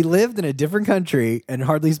 He lived in a different country and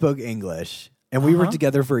hardly spoke English. And we were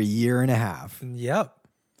together for a year and a half. Yep.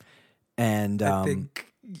 And I think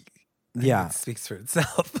yeah. it speaks for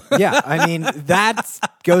itself. Yeah, I mean, that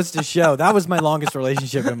goes to show that was my longest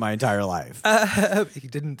relationship in my entire life. He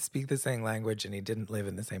didn't speak the same language and he didn't live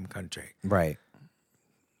in the same country. Right.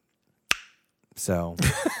 So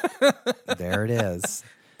there it is.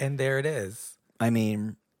 And there it is. I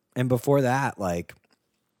mean, and before that, like,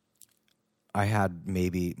 I had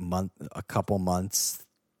maybe a couple months,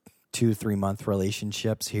 2-3 month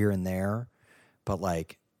relationships here and there, but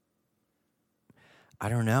like, I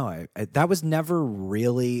don't know. That was never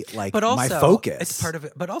really like But also, my focus. it's part of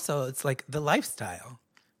it. But also, it's like the lifestyle.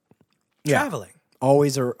 Yeah. Traveling.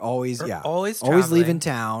 Always Always leaving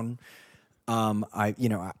traveling.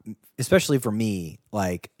 town. Especially for me,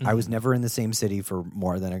 like, I was never in the same city for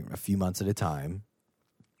more than a few months at a time,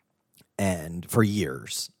 and for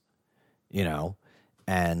years, you know,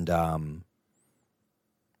 and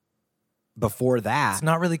before that, It's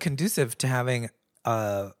not really conducive to having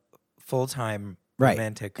a full-time right,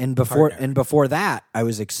 romantic and before partner. that, I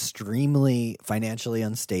was extremely financially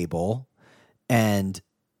unstable, and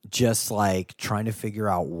just like trying to figure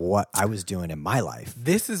out what I was doing in my life.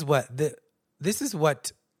 This is what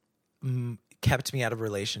kept me out of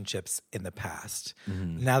relationships in the past.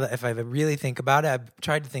 Now that if I really think about it, I've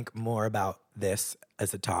tried to think more about this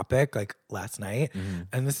as a topic, like last night,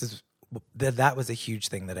 and this is that was a huge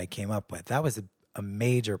thing that I came up with. That was a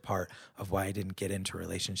major part of why I didn't get into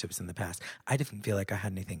relationships in the past. I didn't feel like I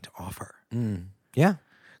had anything to offer. Yeah.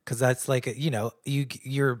 Because that's like, you know,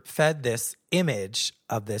 you're fed this image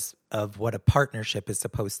of what a partnership is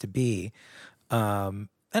supposed to be, and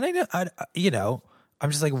I'm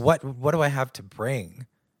just like, what do I have to bring?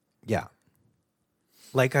 Yeah.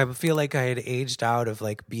 Like, I feel like I had aged out of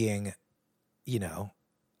like being, you know,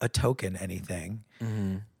 a token anything,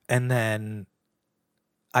 and then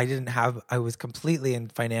I was completely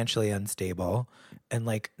and financially unstable and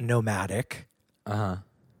like nomadic. I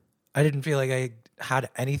didn't feel like I had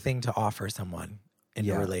anything to offer someone in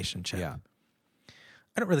a relationship. Yeah.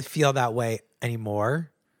 I don't really feel that way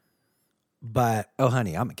anymore, but Oh,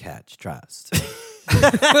 honey, I'm a catch. Trust.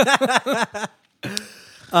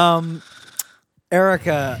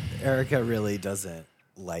 Erica really doesn't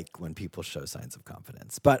like when people show signs of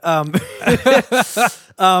confidence, but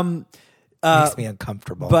makes me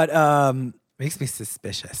uncomfortable. but Makes me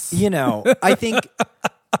suspicious. you know, I think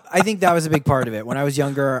that was a big part of it. When I was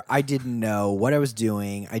younger, I didn't know what I was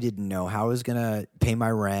doing. I didn't know how I was going to pay my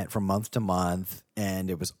rent from month to month.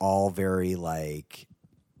 And it was all very like,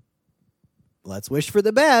 let's wish for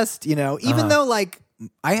the best, you know, even though like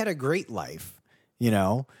I had a great life, you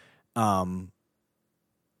know, I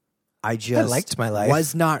just liked my life.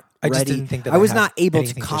 was not I just ready. didn't think that I was had not able to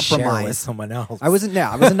anything share with compromise. someone else. I wasn't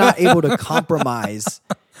not able to compromise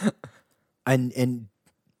and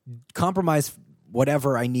compromise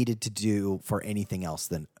whatever I needed to do for anything else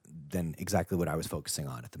than exactly what I was focusing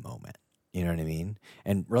on at the moment. You know what I mean?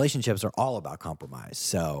 And relationships are all about compromise.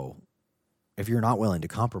 So if you're not willing to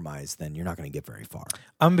compromise, then you're not going to get very far.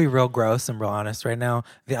 I'm gonna be real gross and real honest right now.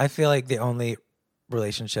 I feel like the only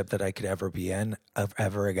relationship that I could ever be in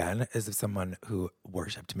ever again is if someone who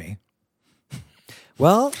worshipped me.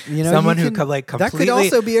 Well, you know, Someone you who can- could like completely that could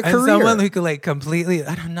also be a and career. someone who could like completely.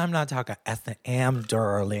 I'm not talking S&M,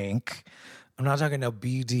 darling. I'm not talking no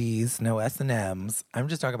BDs, no S&Ms. I'm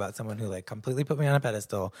just talking about someone who like completely put me on a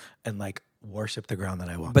pedestal and like worship the ground that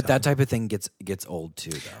I walked But on. that type of thing gets old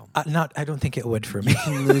too, though. I don't think it would for me.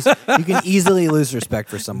 You can easily lose respect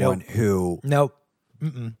for someone who Nope.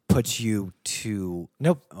 puts you too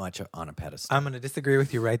Nope. much on a pedestal. I'm going to disagree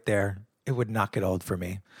with you right there. It would not get old for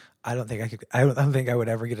me. I don't think I would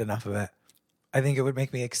ever get enough of it. I think it would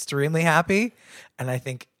make me extremely happy, and I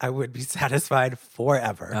think I would be satisfied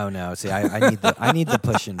forever. Oh no! See, I need the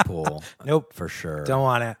push and pull. Nope. For sure. Don't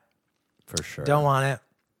want it. For sure. Don't want it.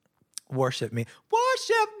 Worship me.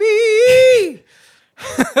 Worship me.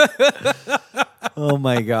 Oh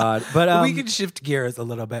my god! But We can shift gears a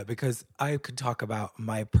little bit because I could talk about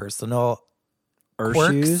my personal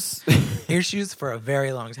issues issues for a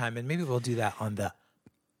very long time, and maybe we'll do that on the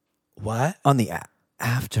what? on the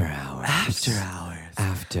after hours. After hours.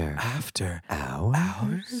 After Hours.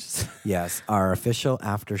 hours. Yes, our official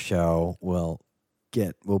after show will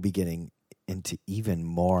be getting into even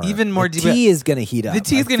more. The deep. tea is going to heat up. The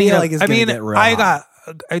tea's I gonna feel heat up. like it's I gonna mean, get real hot.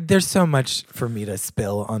 there's so much for me to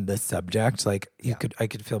spill on this subject. Like I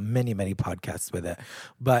could fill many podcasts with it.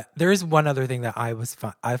 But there is one other thing that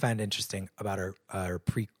I find interesting about our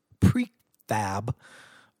pre-fab,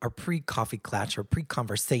 our pre-coffee clutch, or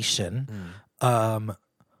pre-conversation,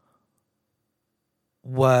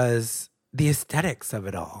 was the aesthetics of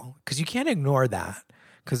it all. Because you can't ignore that.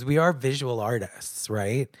 Because we are visual artists,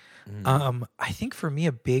 right? I think for me,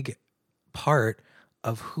 a big part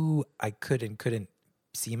of who I could and couldn't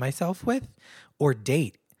see myself with or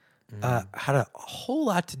date had a whole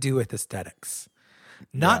lot to do with aesthetics.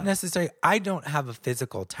 Not necessarily, I don't have a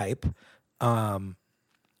physical type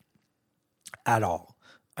at all.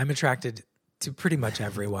 I'm attracted to pretty much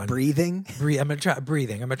everyone. breathing.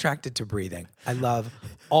 Breathing. I'm attracted to breathing. I love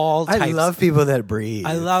all types. I love people that breathe.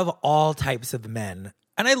 I love all types of men.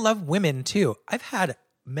 And I love women too. I've had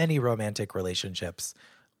many romantic relationships,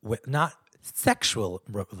 with not sexual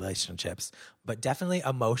relationships, but definitely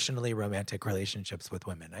emotionally romantic relationships with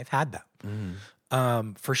women. I've had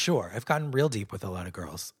them. For sure. I've gotten real deep with a lot of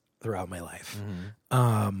girls throughout my life.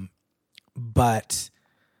 But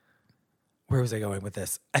where was I going with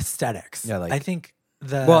this? Aesthetics. Yeah, like- I think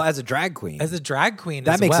as a drag queen, as a drag queen,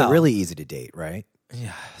 that as makes well, it really easy to date, right?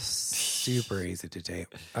 yeah, super easy to date.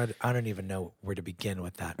 I don't even know where to begin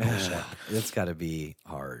with that bullshit. It's got to be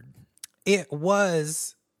hard. It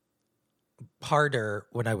was harder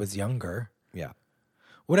when I was younger. Yeah.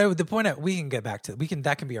 The point that we can get back to,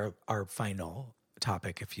 that can be our final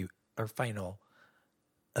topic our final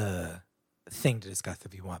thing to discuss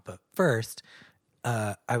if you want. But first,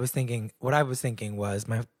 what I was thinking was,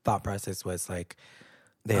 my thought process was like,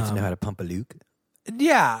 They have to know how to pump a Luke.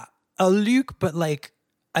 yeah, a Luke, but like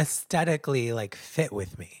aesthetically like fit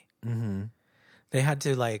with me. Mm-hmm. They had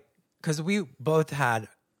to like, because we've both had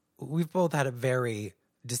a very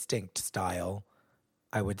distinct style,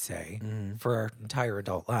 I would say, for our entire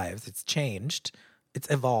adult lives. It's changed. It's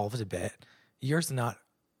evolved a bit. Yours not.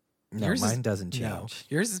 No, yours mine doesn't change. No,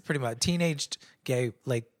 yours is pretty much teenage gay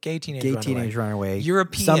teenage Gay runaway. teenage runaway.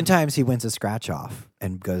 European. Sometimes he wins a scratch off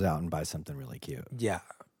and goes out and buys something really cute. Yeah.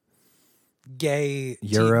 Gay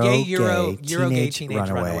teenage teenage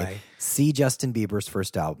runaway. See Justin Bieber's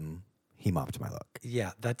first album. He mopped my look.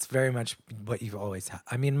 Yeah, that's very much what you've always had.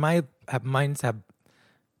 I mean, mine's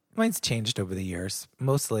changed over the years,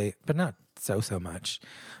 mostly, but not so much.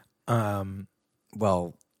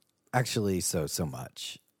 Well, actually, so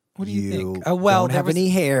much. What do you think? Don't there have was- any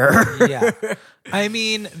hair. Yeah, I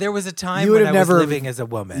mean, there was a time You when would I have was never- living as a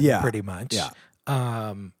woman, Yeah, pretty much. yeah.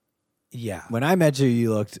 Yeah. When I met you,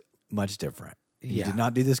 you looked much different. You Yeah. did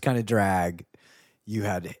not do this kind of drag. You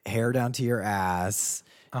had hair down to your ass.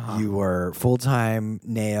 You were full-time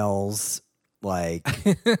nails, like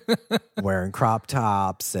wearing crop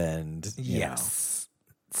tops and you know. Yes.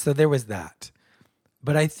 So there was that.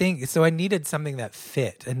 But I think so. I needed something that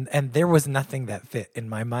fit, and there was nothing that fit in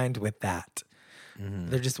my mind with that.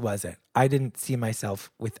 There just wasn't. I couldn't see myself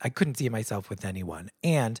with anyone,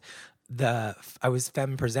 and I was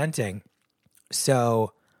femme presenting,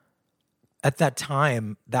 so at that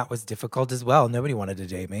time, that was difficult as well. Nobody wanted to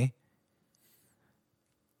date me.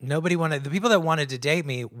 The people that wanted to date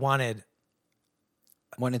me wanted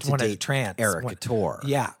Wanted to date trans. Erica Tor.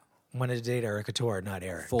 Yeah. Wanted to date Erica Tor, not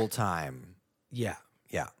Eric. Full time. Yeah.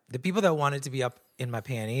 Yeah. The people that wanted to be up in my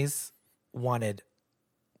panties wanted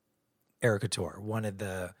Erica Tor, wanted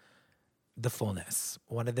the fullness,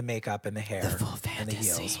 wanted the makeup and the hair full and the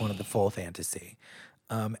heels, fantasy. wanted the full fantasy.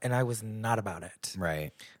 And I was not about it.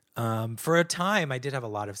 Right. For a time, I did have a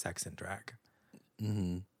lot of sex in drag.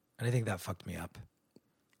 Mm-hmm. And I think that fucked me up.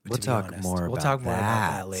 We'll to be talk honest. more We'll about talk more about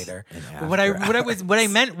that that later. in But what I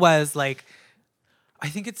meant was like, I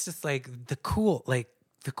think it's just like the cool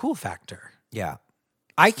factor. Yeah.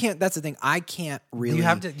 I can't, that's the thing. I can't really. You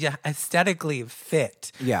have to aesthetically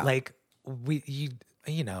fit. Yeah. Like gay,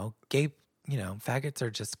 faggots are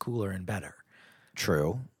just cooler and better.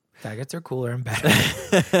 True. Faggots are cooler and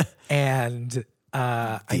better. And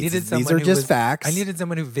I needed someone these are who just facts. I needed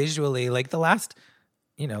someone who visually, like the last,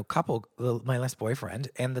 couple, my last boyfriend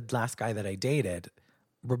and the last guy that I dated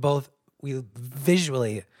we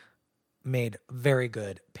visually made very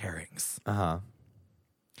good pairings. Uh-huh.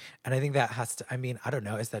 And I think that has to, I don't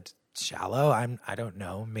know, is that shallow? I don't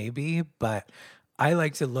know, maybe, but I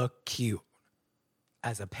like to look cute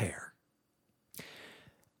as a pair.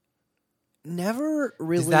 Never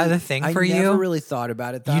really. Is that a thing for you? I never really thought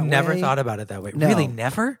about it that way. You never thought about it that way? No. Really,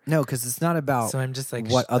 never? No, because it's not about So I'm just like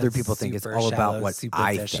what other that's people think. It's super all shallow, about what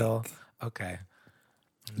I superficial. think. Okay.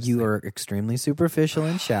 You are extremely superficial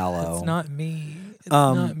and shallow. It's not me. It's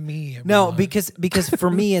not me. No, everyone. because for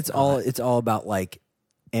me, it's all about like,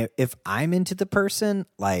 if I'm into the person,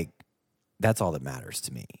 like that's all that matters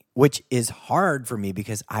to me. Which is hard for me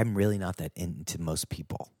because I'm really not that into most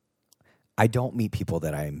people. I don't meet people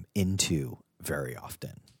that I'm into very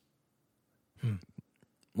often.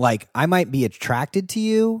 Like I might be attracted to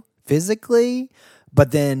you physically,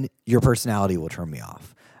 but then your personality will turn me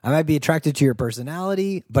off. I might be attracted to your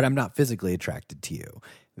personality, but I'm not physically attracted to you.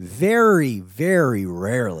 Very, very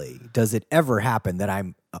rarely does it ever happen that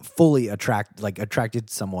I'm fully attracted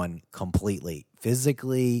to someone completely,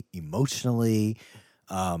 physically, emotionally,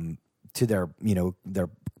 to their,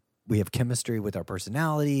 we have chemistry with our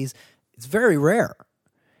personalities. It's very rare.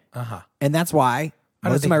 Uh-huh. And that's why I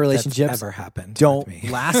don't most of think my that's relationships ever happened don't with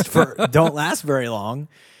me. don't last very long.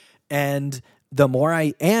 And the more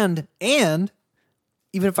and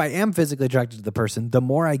even if I am physically attracted to the person, the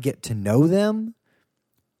more I get to know them,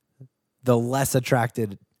 the less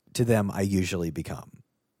attracted to them I usually become.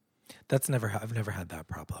 I've never had that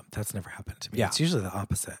problem. That's never happened to me. Yeah. It's usually the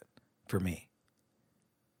opposite for me.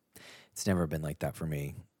 It's never been like that for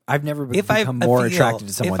me. I've never If I become more feel- attracted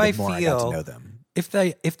to someone if the I more I got to feel- know them. If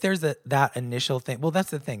there's that initial thing, well, that's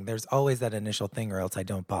the thing. There's always that initial thing, or else I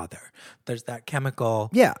don't bother. There's that chemical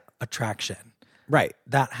Yeah. attraction. Right.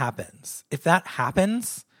 That happens. If that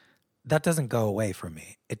happens, that doesn't go away from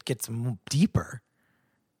me. It gets deeper.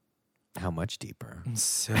 How much deeper?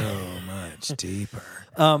 So much deeper.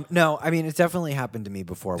 No, I mean, it's definitely happened to me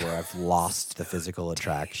before where I've lost the physical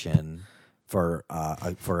attraction for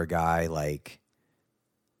a guy, like,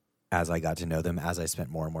 as I got to know them, as I spent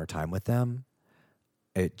more and more time with them,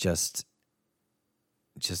 it just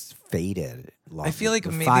faded. I feel like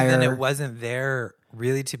The maybe fire. then it wasn't there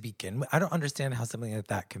really to begin with. I don't understand how something like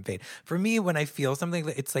that can fade. For me, when I feel something,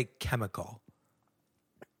 it's like chemical.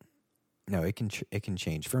 No, it can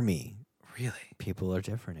change for me. Really? People are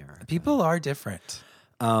different, Eric. People are different.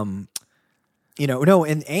 And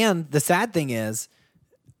the sad thing is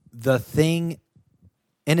and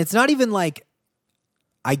it's not even like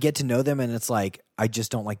I get to know them and it's like I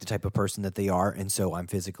just don't like the type of person that they are, and so I'm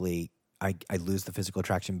physically I lose the physical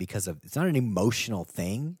attraction because of it's not an emotional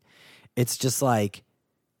thing. It's just like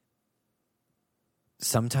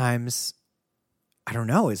sometimes I don't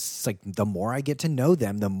know, it's like the more I get to know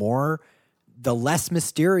them, the less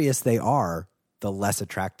mysterious they are, the less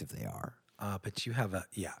attractive they are. But you have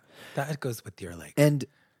that goes with your And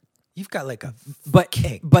you've got like a but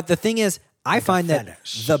kink. but the thing is, I Like a find that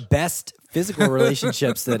fetish. the best physical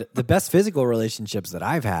relationships that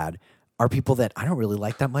I've had are people that I don't really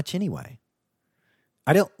like that much anyway.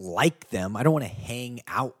 I don't like them. I don't want to hang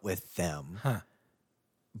out with them. Huh.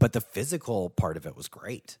 But the physical part of it was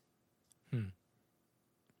great.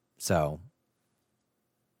 So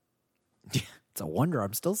it's a wonder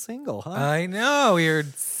I'm still single, huh? I know you're.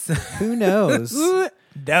 Who knows? Who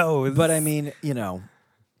knows? But I mean,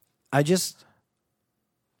 I just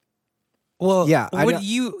well, yeah, I What don't-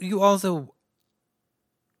 you also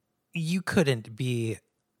you couldn't be.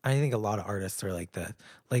 I think a lot of artists are like that.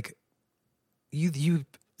 Like you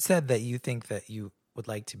said that you think that you would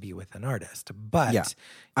like to be with an artist, but Yeah,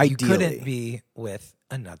 you ideally. couldn't be with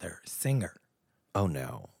another singer. Oh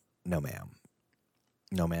no, no, ma'am,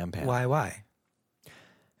 no, ma'am, Pam. Why?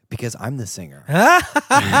 Because I'm the singer.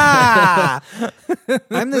 I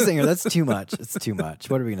I'm the singer. That's too much. It's too much.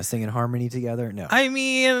 What are we gonna sing in harmony together? No,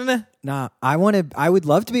 mean, nah. I would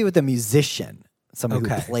love to be with a musician, somebody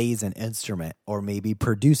Okay. who plays an instrument or maybe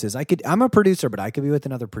produces. I'm a producer, but I could be with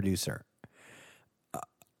another producer,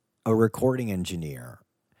 a recording engineer,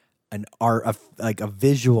 like a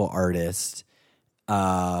visual artist,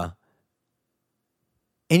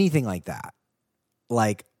 anything like that.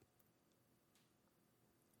 Like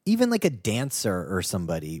even like a dancer or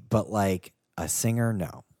somebody, but like a singer,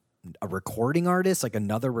 no. A recording artist, like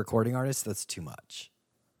another recording artist, that's too much.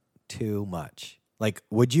 Too much. Like,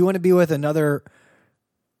 would you want to be with another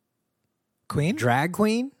Queen? drag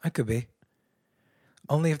queen? I could be.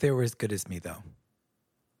 Only if they were as good as me, though.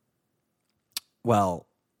 Well,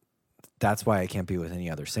 that's why I can't be with any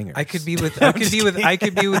other singers. I could be with. I could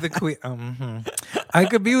be with the queen. I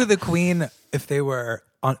could be with the queen if they were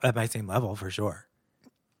at my same level for sure.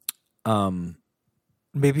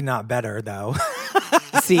 Maybe not better though.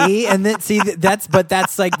 see, and then see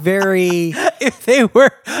that's like very If they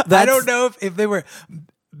were, I don't know if they were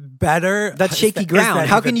better. that's shaky Is ground. that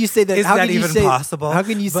How even- can you say that? Is How that can you even say possible? How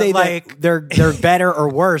can you But, say like, that they're better or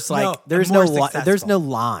worse? Like No, there's more no there's successful. no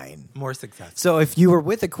line. more successful? So if you were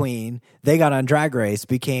with a queen, they got on Drag Race,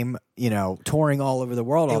 became, touring all over the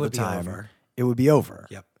world all the would be time. over. It would be over.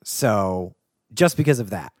 Yep. So just because of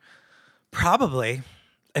that, Probably,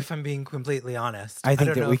 if I'm being completely honest. I think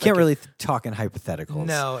don't that know we if I can't could- really talk in hypotheticals.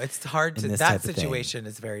 No, it's hard in to. this That type of thing. situation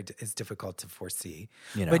is is difficult to foresee.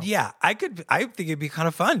 You know. But yeah, I think it'd be kind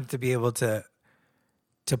of fun to be able to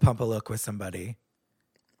pump a look with somebody,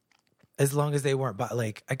 as long as they weren't. But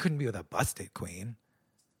like, I couldn't be with a busted queen.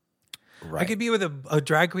 Right. I could be with a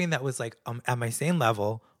drag queen that was like at my same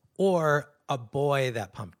level, or a boy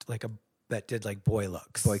that pumped that did like boy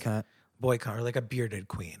looks, boycott. or like a bearded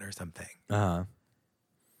queen or something. Uh-huh.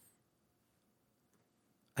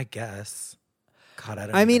 I guess. God, I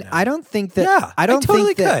don't. I mean, even know. I don't think that. Yeah, I don't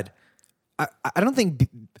totally think that. could. I don't think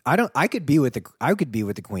I could be with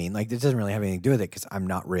the queen. Like, this doesn't really have anything to do with it because I'm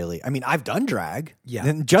not really. I mean, I've done drag. Yeah.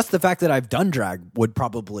 And just the fact that I've done drag would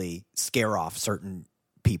probably scare off certain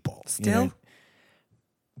people. Still?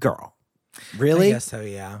 Girl, I really? guess so.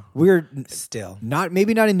 Yeah. We're Still.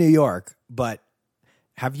 maybe not in New York, but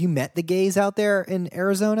have you met the gays out there in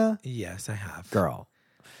Arizona? Yes, I have. Girl,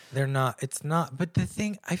 They're not. It's not. But the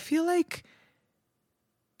thing, I feel like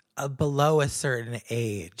below a certain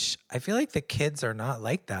age, I feel like the kids are not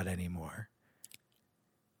like that anymore.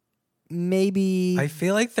 maybe. I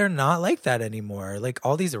feel like they're not like that anymore. Like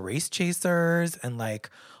all these race chasers and like,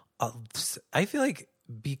 I feel like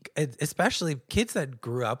especially kids that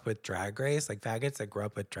grew up with Drag Race, like faggots that grew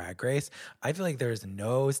up with Drag Race, I feel like there's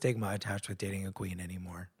no stigma attached with dating a queen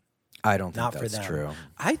anymore. I don't think Not for that's them. true.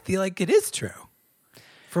 I feel like it is true.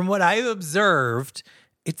 From what I've observed,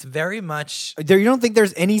 it's very much. You don't think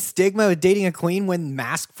there's any stigma with dating a queen when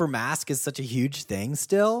Mask for Mask is such a huge thing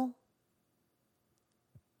still?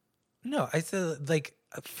 No, I said like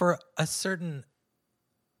for a certain,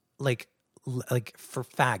 like for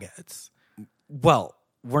faggots. Well,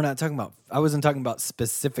 we're not talking about. I wasn't talking about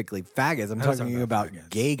specifically faggots. I'm I was talking talking about about faggots.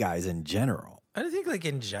 gay guys in general. I think like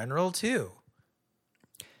in general too.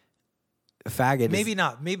 Faggot, Maybe is,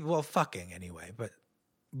 not. Maybe fucking anyway.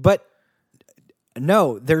 but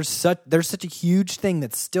no, there's such a huge thing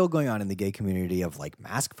that's still going on in the gay community of like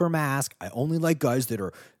Mask for Mask. I only like guys that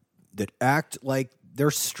act like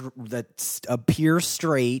that appear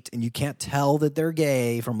straight, and you can't tell that they're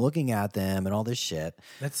gay from looking at them and all this shit.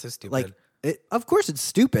 That's so stupid. Like, of course it's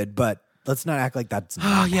stupid, but let's not act like that's. oh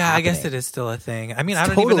not yeah, I guess happening. it is still a thing. I mean, It's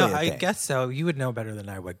I don't even totally know. a I thing. guess so. You would know better than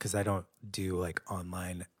I would because I don't do like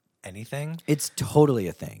online anything. It's totally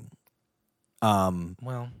a thing.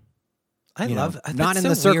 Well, I You know, love not that's in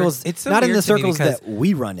the so weird. circles. It's so not in weird the to me circles because that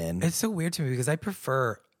we run in. it's so weird to me because I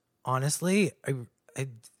prefer, honestly, I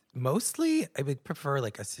would prefer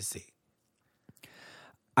like a sissy.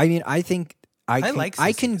 I mean, I think I can, like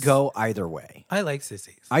I can sissies. go either way. I like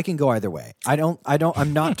sissies. I can go either way.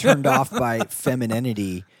 I'm not turned off by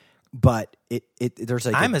femininity, but there's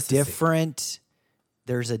like I'm a a sissy. different.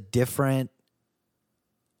 There's a different.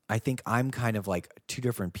 I think I'm kind of like two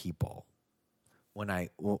different people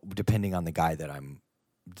depending on the guy that I'm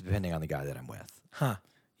with. Huh.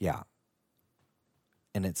 Yeah.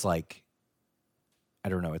 And it's like, I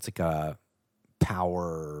don't know, it's like a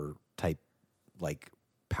power type, like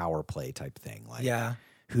power play type thing. Like, Yeah,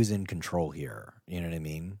 who's in control here? You know what I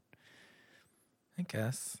mean? I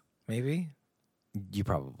guess maybe. You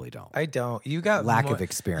probably don't. I don't. You got Lack more, of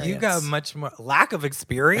experience. You got much more lack of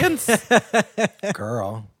experience,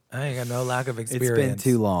 girl. I ain't got no lack of It's experience.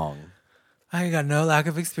 been too long. I ain't got no lack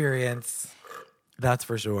of experience. That's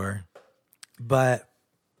for sure. But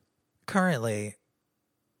currently,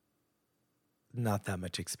 not that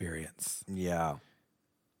much experience. Yeah.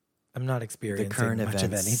 I'm not The experiencing current much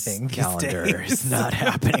of events anything. these calendar days. is not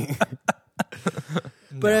happening.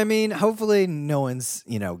 But I mean, hopefully no one's,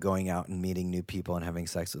 going out and meeting new people and having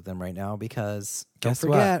sex with them right now because Guess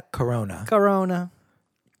don't forget, what? Corona. Corona.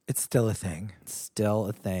 It's still a thing. It's still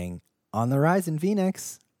a thing on the rise in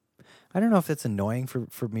Phoenix. I don't know if it's annoying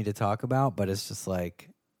for me to talk about, but it's just like,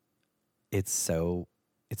 it's still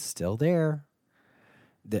there.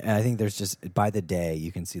 And I think there's just, by the day,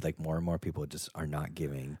 you can see like more and more people just are not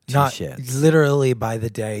giving two Not shits. literally by the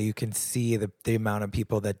day, you can see the amount of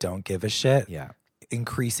people that don't give a shit Yeah.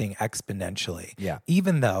 increasing exponentially. Yeah.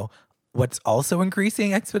 Even though what's also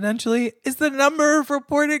increasing exponentially is the number of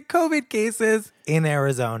reported COVID cases in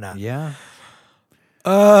Arizona. Yeah.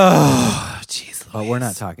 Oh, jeez. But we're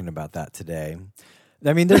not talking about that today.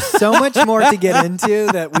 I mean, there's so much more to get into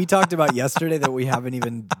that we talked about yesterday that we haven't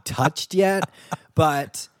even touched yet.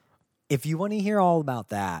 But if you want to hear all about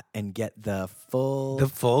that and get the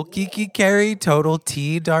full Kiki Carry total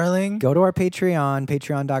tea, darling. go to our Patreon,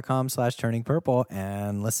 patreon.com/turningpurple,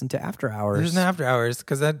 and listen to After Hours. There's no after hours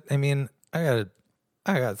because I got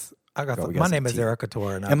we got my some name is tea. Erica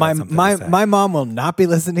Tor, and And my mom will not be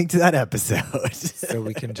listening to that episode. so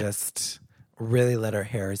we can just really let our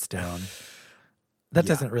hairs down. That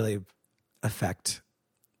doesn't really affect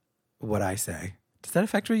what I say. Does that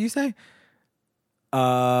affect what you say?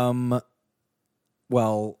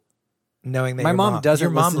 Well, Knowing that my your mom doesn't.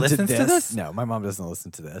 your mom listen listens to this? No, my mom doesn't listen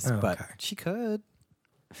to this, Oh, but okay. she could.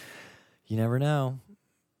 You never know.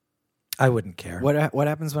 I wouldn't care. What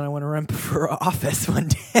happens when I want to run for office one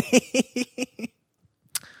day?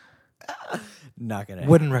 Not gonna.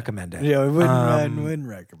 Wouldn't recommend it. Yeah, I wouldn't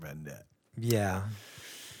recommend it. Yeah.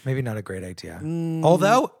 Maybe not a great idea.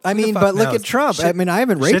 Although, I who the mean, fuck but look knows? at Trump. I Shit- mean, I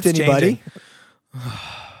haven't raped shit's anybody. changing.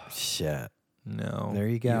 Shit. No. There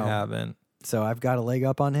you go. You haven't. So I've got a leg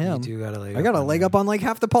up on You him. do got a leg I got a on leg him. up on like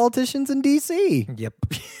half the politicians in D.C. Yep.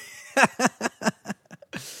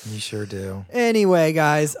 You sure do. Anyway,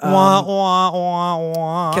 guys, Wah, wah, wah,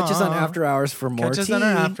 wah. catch us on After Hours for more Catch us tea. on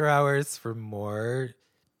our after hours for more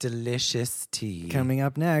delicious tea. Coming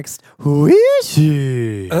up next, who is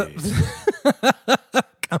she? Coming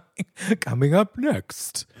up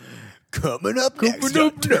next. Coming up next, Coming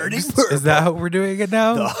up Turning next. Purple, Is that how we're doing it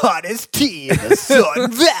now? the hottest tea in the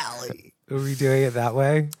Sun Valley. Are we doing it that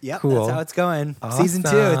way? Yep, Cool. that's how it's going. Season 2,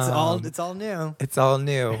 it's all new. It's all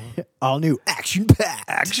new. All new action packed.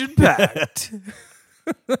 Action packed.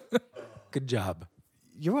 Good job.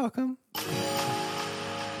 You're welcome.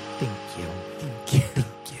 Thank you. Thank you.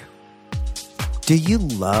 Do you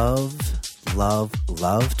love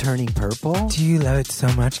Turning Purple? Do you love it so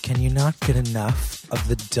much? Can you not get enough of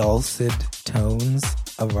the dulcet tones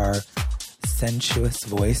of our sensuous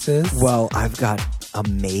voices? Well, I've got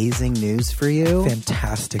amazing news for you.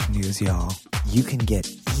 Fantastic news, y'all. You can get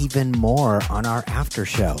even more on our after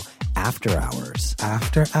show, After Hours.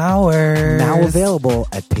 After hours. Now available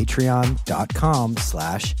at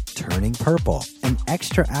patreon.com/turningpurple. An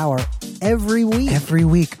extra hour every week. Every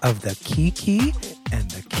week of the Kiki and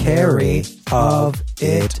the Carry Carry of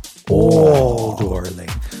it all, darling.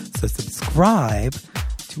 So subscribe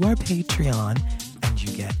to our Patreon and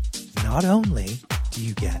you get, not only do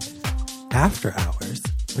you get after hours,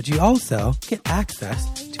 but you also get access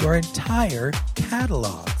to our entire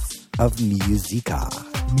catalogs of Musica.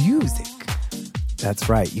 music. That's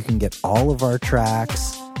right. You can get all of our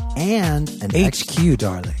tracks and an HQ,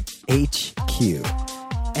 darling. HQ.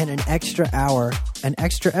 And an extra hour, an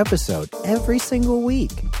extra episode every single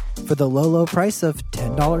week for the low price of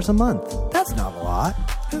 $10 a month. That's not a lot.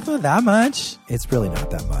 It's not that much. It's really not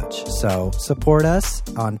that much. So support us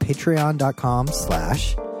on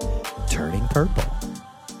patreon.com/Turning Purple.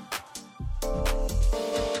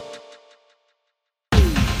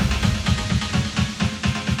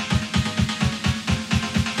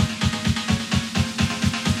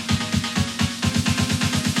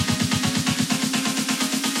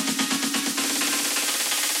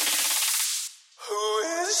 Who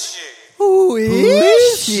is she? Who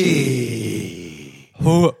is she?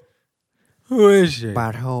 But who is she?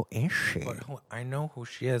 I know who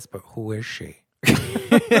she is, but who is she?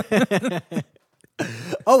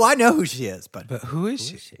 Oh, I know who she is, but Who is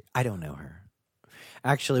she? I don't know her.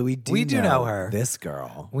 Actually, we do know her. This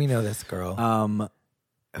girl. We know this girl. Who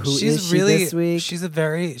she's is she really this week? she's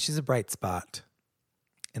a bright spot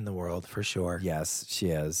in the world for sure. Yes, she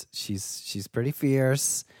is. She's pretty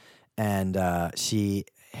fierce, and she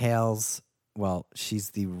hails. Well, she's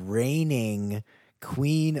the reigning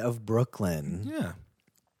queen of Brooklyn. Yeah.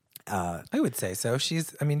 I would say so.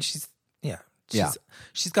 She's Yeah.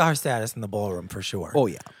 She's got her status in the ballroom for sure. Oh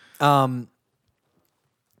yeah.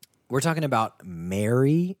 We're talking about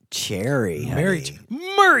Mary Cherry. honey.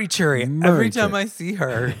 Murray Cherry. Murray Every time Cherry. I see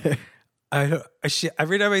her,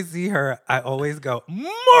 every time I see her, I always go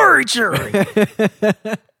Murray Cherry.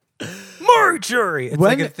 Murray Cherry. It's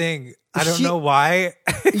When- like a thing. I don't she- know why.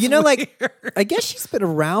 You know, like weird. I guess she's been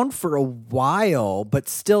around for a while, but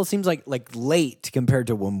still seems like late compared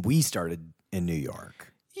to when we started in New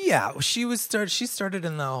York. Yeah, she started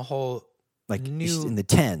in the whole Like New- in the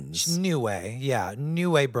tens. New Way. Yeah,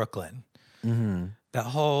 New Way Brooklyn. Mm-hmm. That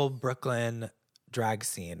whole Brooklyn drag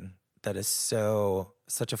scene that is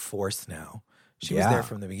such a force now. She was Yeah. there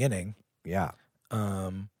from the beginning. Yeah.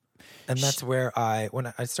 And that's where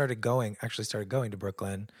when I started going to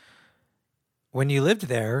Brooklyn. When you lived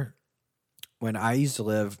there, When I used to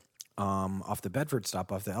live off the Bedford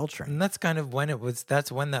stop off the L train. and that's kind of when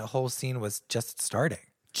that's when that whole scene was just starting.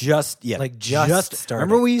 Just started.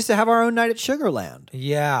 Remember we used to have our own night at Sugarland.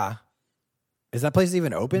 Yeah. Is that place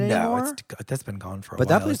even open No, anymore? that's been gone for a But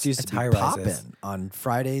while. that place used It's to be high-rises. popping on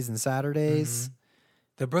Fridays and Saturdays.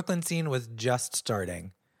 The Brooklyn scene was just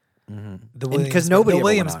starting. The Because nobody the ever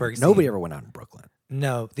Williamsburg went on. Nobody scene. ever went on in Brooklyn.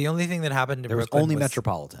 No, the only thing that happened in There was Brooklyn only was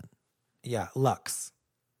Metropolitan. Yeah, Lux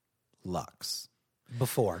Lux.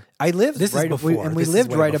 before. I lived This is right before. and we This is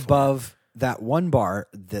lived way right before. above that one bar,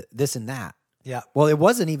 this and that. Yeah, Well, it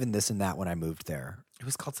wasn't even this and that when I moved there. it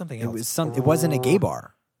was called something It else. was it wasn't a gay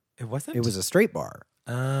bar. It wasn't. It was a straight bar.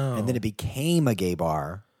 Oh, And then it became a gay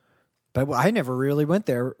bar. But I never really went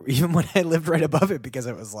there, even when I lived right above it, because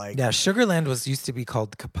it was like, yeah. Sugarland used to be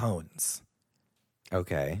called Capone's.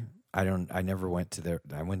 okay, I never went to there.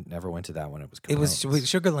 Never went to that when it was. It was Capone's.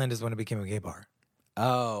 Sugarland is when it became a gay bar.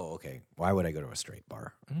 Oh, okay. Why would I go to a straight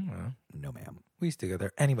bar? I don't know. No, ma'am. We used to go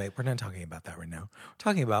there. Anyway, we're not talking about that right now. We're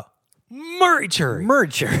talking about Murray Cherry.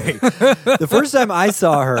 Cherry. The first time I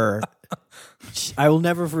saw her, I will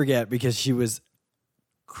never forget because she was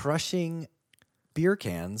crushing beer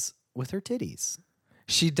cans with her titties.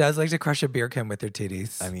 She does like to crush a beer can with her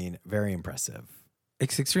titties. I mean, very impressive.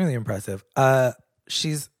 It's extremely impressive.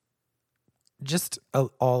 She's just an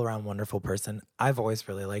all-around wonderful person. I've always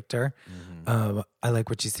really liked her. I like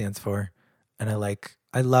what she stands for, and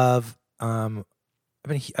I've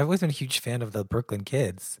always been a huge fan of the Brooklyn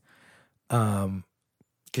Kids.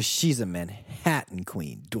 Because she's a Manhattan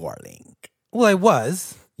queen, darling. Well, I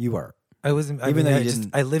was. You were. I was. I Even mean, though I you just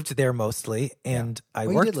didn't- I lived there mostly, and I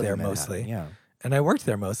Well, you worked did live there in Manhattan, mostly. yeah. And I worked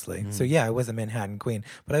there mostly. So yeah, I was a Manhattan queen,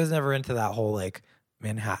 but I was never into that whole like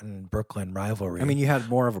Manhattan Brooklyn rivalry. I mean, you had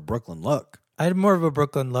more of a Brooklyn look. I had more of a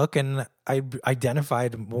Brooklyn look, and I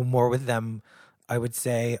identified more with them. I would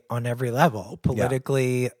say on every level,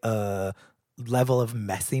 politically, level of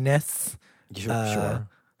messiness. Sure.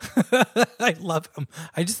 I love them.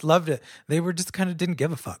 I just loved it. They were just kind of didn't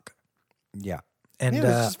give a fuck, Yeah. and Yeah, it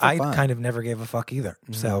was just for I fun. kind of never gave a fuck either.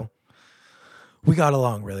 So we got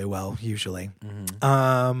along really well usually.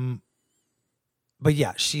 But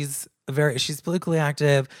yeah, she's politically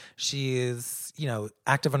active. She is,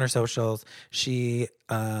 active on her socials. She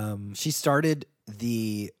started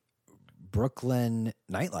the Brooklyn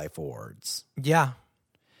Nightlife Awards. yeah.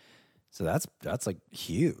 So that's like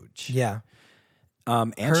huge. Yeah.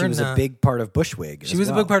 And Her she was and, a big part of Bushwig. She was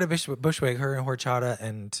a big part of Bushwig, her and Horchata,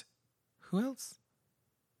 and who else?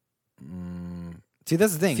 See,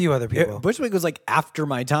 that's the thing. A few other people. Bushwig was like after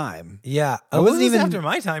my time. Yeah. I wasn't It was even after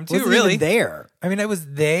my time too, Wasn't really. even there. I mean, I was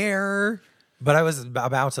there, but I was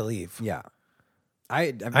about to leave. Yeah.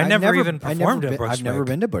 I never even performed at I've never Bushwick.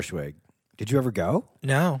 been to Bushwig. Did you ever go?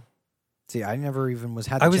 No. See, I never even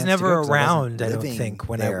had. The I was chance never to go 'cause I wasn't around, I don't living think,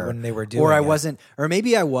 when there. they were doing or I it. wasn't, or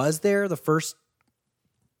maybe I was there the first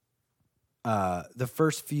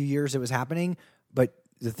few years it was happening. But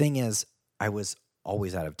the thing is, I was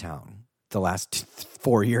always out of town. The last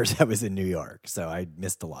 4 years I was in New York, so I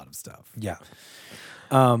missed a lot of stuff. Yeah.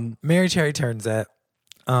 Mary Cherry turns it.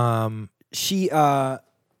 She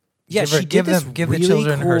Give she did this the really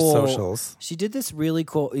children her cool- socials. She did this really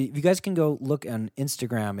cool. You guys can go look on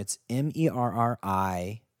Instagram. It's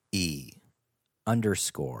MERRIE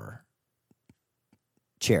 _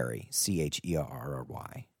 Cherry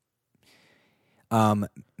CHERRY.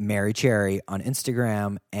 Mary Cherry on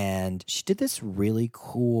Instagram, and she did this really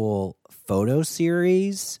cool photo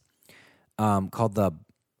series called the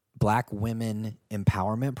Black Women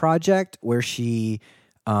Empowerment Project, where she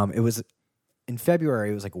it was in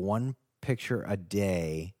February. It was like one picture a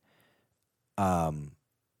day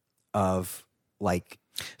of like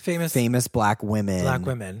famous black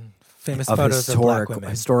women. Famous Of photos of black women.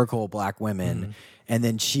 historical black women. And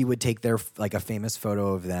then she would take their like a famous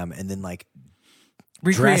photo of them and then like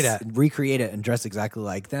recreate it and dress exactly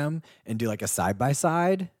like them and do like a side by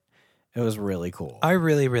side. It was really cool. I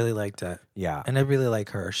really, really liked it. Yeah. And I really like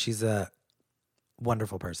her. She's a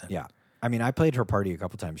wonderful person. Yeah. I mean, I played her party a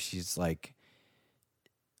couple times. She's like,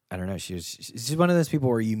 I don't know. She's one of those people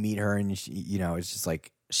where you meet her and she, you know, it's just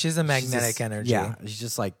like, She's a magnetic just, energy. Yeah. She's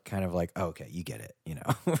just like, kind of like, oh, okay, you get it. You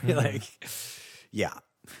know, like, yeah.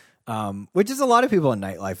 Which is a lot of people in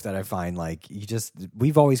nightlife that I find like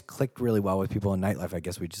we've always clicked really well with people in nightlife. I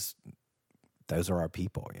guess those are our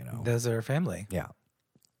people, you know. Those are her family. Yeah.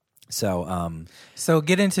 So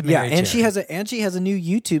get into Mary. Yeah, and she has a new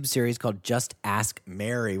YouTube series called Just Ask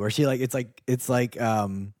Mary, where she like it's like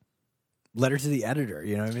letter to the editor,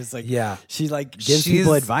 you know what I mean? It's like she like gives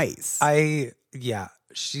people advice.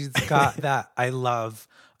 She's got that. I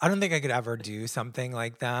don't think I could ever do something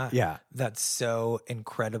like that. Yeah. That's so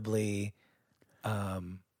incredibly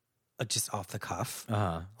just off the cuff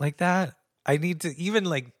like that. I need to, even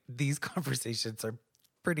like these conversations are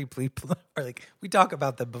pretty or like we talk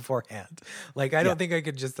about them beforehand. Like I don't think I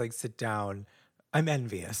could just like sit down. I'm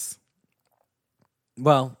envious.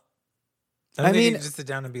 Well, I mean, just sit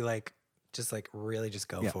down and be like, just like really just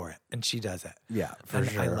go for it. And she does it. Yeah, for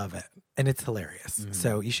sure. I love it. And it's hilarious.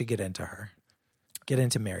 So you should get into her. Get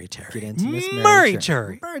into Mary Cherry. Get into Miss Mary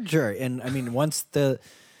Cherry. Mary Cherry. And I mean, once the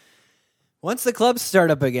clubs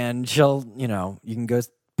start up again, she'll, you know, you can go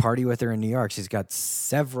party with her in New York. She's got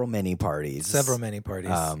many parties. So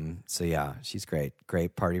yeah, she's great.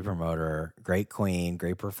 Great party promoter, great queen,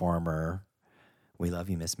 great performer. We love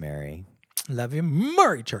you, Miss Mary. Love you,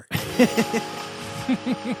 Mary Cherry.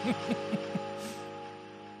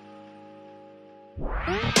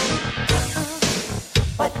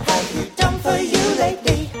 What have you done for you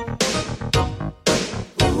lately?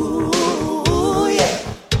 Ooh, yeah.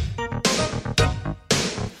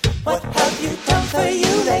 What have you done for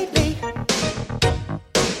you lately?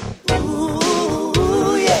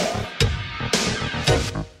 Ooh, yeah.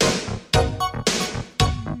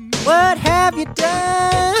 What have you done?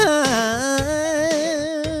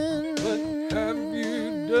 What have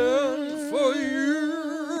you done for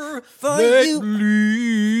you? For you.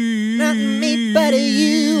 Not me, but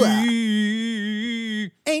you.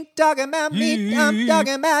 Ain't talking about me, I'm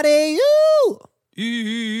talking about you.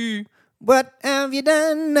 What have you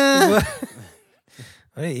done?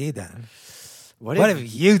 What have you done? What have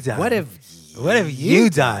you done? What have you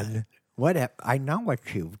done? I know what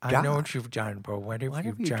you've done. I know what you've done, but what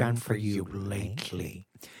have you done for you lately?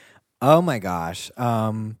 Oh my gosh.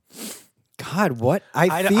 God, what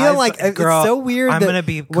I feel like girl, it's so weird. I'm going to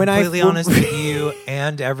be completely honest with with you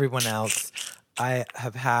and everyone else. I've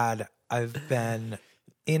been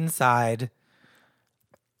inside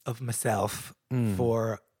of myself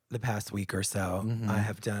for the past week or so. I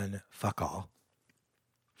have done fuck all.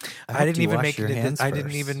 I didn't even make it. I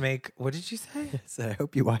didn't even make. What did you say? So I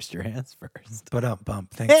hope you washed your hands first. But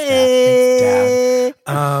bump. Thanks, Dad. Thanks,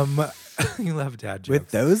 Dad. You love dad jokes. With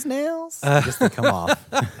those nails, just to come off.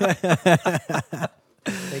 They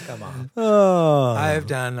come off. Oh, I've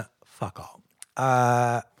done fuck all.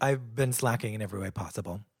 I've been slacking in every way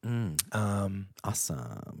possible.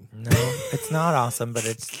 Awesome. No, it's not awesome, but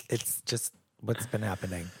it's just what's been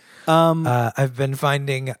happening. I've been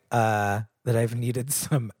finding that I've needed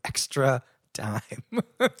some extra time.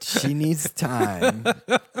 She needs time.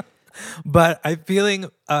 But I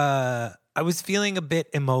was feeling a bit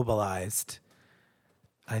immobilized.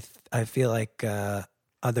 I feel like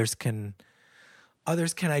others can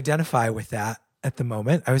identify with that at the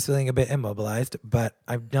moment. I was feeling a bit immobilized, but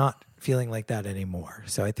I'm not feeling like that anymore.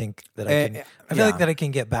 So I think that I feel like that I can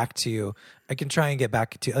get back to. I can try and get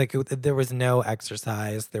back to, like, there was no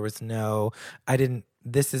exercise. There was no.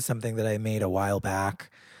 This is something that I made a while back.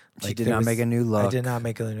 Like, you did not make a new look. I did not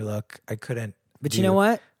make a new look. I couldn't. But you know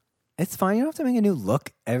what? It's fine. You don't have to make a new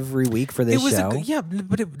look every week for this show.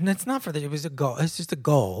 But it's not for that. It was a goal. It's just a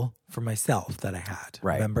goal for myself that I had.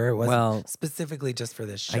 Right. Remember? It wasn't specifically just for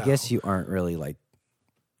this show. I guess you aren't really like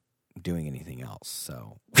doing anything else.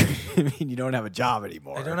 So, I mean, you don't have a job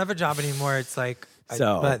anymore. I don't have a job anymore. It's like,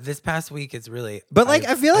 but this past week it's really. But like,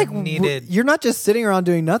 I feel like you're not just sitting around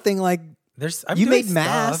doing nothing. Like, you made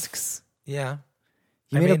masks. Yeah.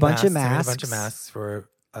 You made a bunch of masks. I made a bunch of masks for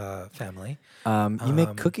family. You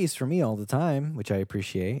make cookies for me all the time, which I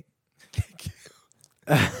appreciate.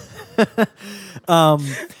 I've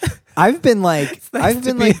been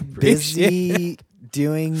busy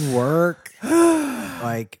doing work,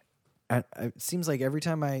 like it seems like every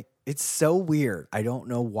time it's so weird. I don't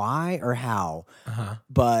know why or how,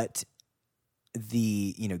 but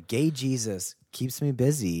the gay Jesus keeps me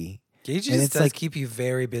busy. Gay And Jesus it's does like- keep you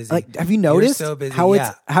very busy. Like, have you noticed You're so busy. how yeah.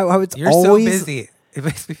 it's how it's You're always so busy. It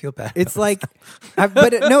makes me feel bad. It's like,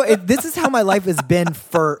 this is how my life has been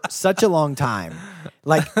for such a long time.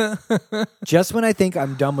 Like, just when I think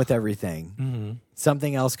I'm done with everything,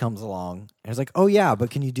 something else comes along, and it's like, oh yeah, but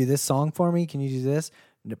can you do this song for me? Can you do this?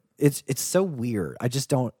 It's so weird. I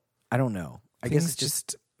don't know. I guess Things it's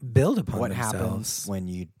just build upon what themselves. happens when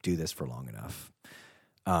you do this for long enough.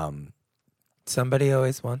 Somebody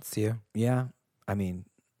always wants you. Yeah, I mean,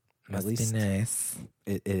 Must at least be nice.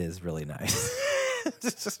 it is really nice.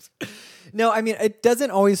 No, I mean, it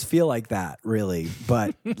doesn't always feel like that, really.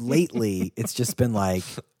 But lately, it's just been like,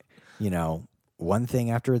 one thing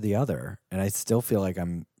after the other. And I still feel like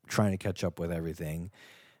I'm trying to catch up with everything.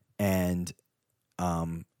 And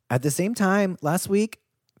at the same time, last week,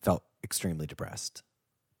 felt extremely depressed.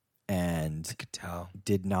 And I could tell.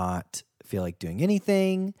 did not feel like doing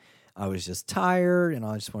anything. I was just tired, and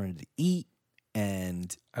I just wanted to eat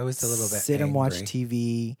and I was a little bit sit and watch angry.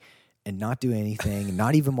 TV and not do anything, and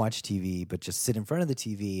not even watch TV, but just sit in front of the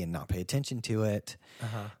TV and not pay attention to it,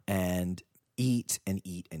 and eat and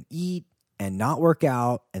eat and eat and not work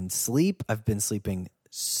out and sleep. I've been sleeping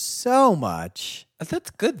so much. That's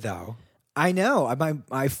good though. I know.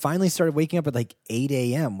 I finally started waking up at like 8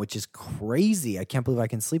 a.m., which is crazy. I can't believe I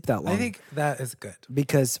can sleep that long. I think that is good.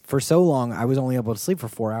 Because for so long, I was only able to sleep for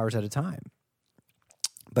 4 hours at a time.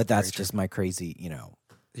 But that's Very true. just my crazy,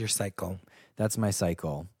 Your cycle. that's my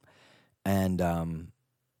cycle. And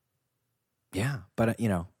yeah, but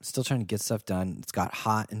still trying to get stuff done. It's got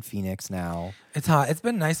hot in Phoenix now. It's hot. It's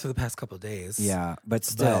been nice for the past couple of days. Yeah, but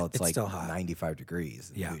still, But it's it's like still hot. 95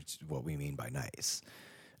 degrees. Yeah. Which is what we mean by nice.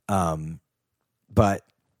 But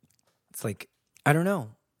It's like I don't know.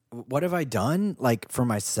 What have I done? Like for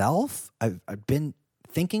myself, I've been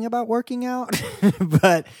thinking about working out,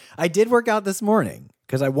 but I did work out this morning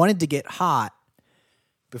because I wanted to get hot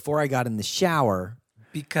before I got in the shower.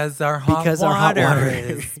 because our hot Because water, our hot water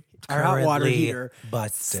is our hot water currently heater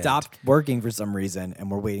busted. stopped working for some reason,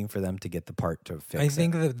 and we're waiting for them to get the part to fix I it.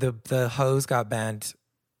 think the hose got banned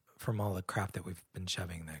from all the crap that we've been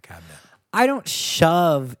shoving in that cabinet. I don't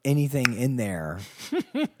shove anything in there.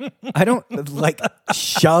 I don't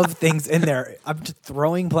shove things in there. I'm just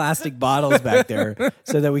throwing plastic bottles back there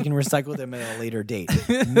so that we can recycle them at a later date.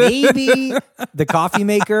 Maybe the coffee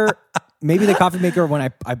maker when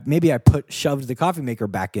I shoved the coffee maker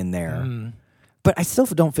back in there. But I still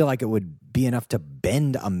don't feel like it would be enough to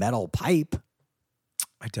bend a metal pipe.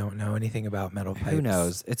 I don't know anything about metal pipes. Who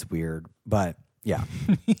knows? It's weird. But yeah.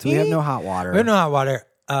 So we have no hot water. We have no hot water.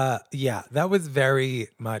 Yeah, that was very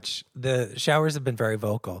much. The showers have been very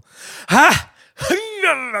vocal. Ha!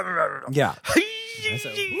 Yeah.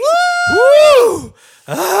 Woo!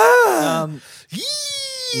 Ah!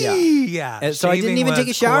 Yeah. Yeah. And so I didn't Shaving even take a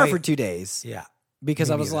was shower quite- for 2 days. Yeah. Because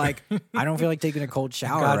Me I was neither. like, I don't feel like taking a cold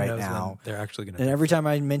shower God right knows now. when they're actually going And to. every time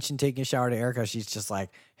I mention taking a shower to Erica, she's just like,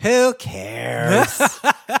 who cares?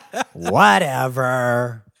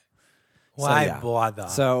 Whatever. Why yeah. bother?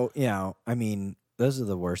 So, I mean, those are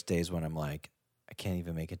the worst days when I'm like, I can't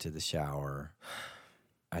even make it to the shower.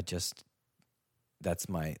 That's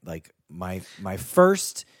my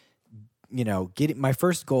first, my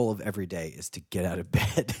first goal of every day is to get out of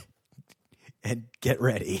bed and get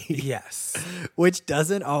ready. Yes. Which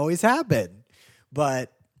doesn't always happen.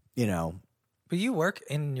 But, But you work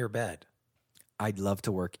in your bed. I'd love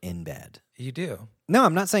to work in bed. You do. No,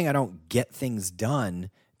 I'm not saying I don't get things done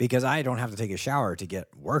because I don't have to take a shower to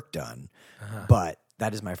get work done. But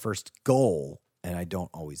that is my first goal, and I don't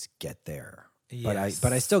always get there. Yes.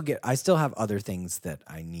 But I still have other things that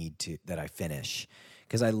I finish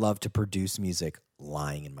because I love to produce music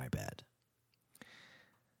lying in my bed.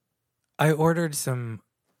 I ordered some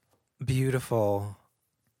beautiful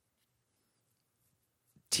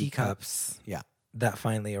teacups Yeah. that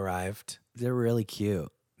finally arrived. They're really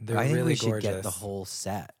cute. They're I think really we should gorgeous. get the whole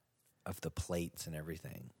set of the plates and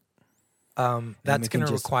everything. That's we going can to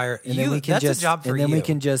just- require And then you. we can That's just a job for and then you. we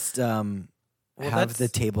can just have that's- the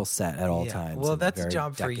table set at all Yeah. times. Well, in that's a very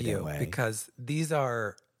job for decadent you way. because these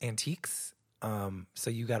are antiques. So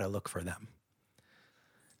you got to look for them.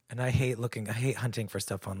 And I hate hunting for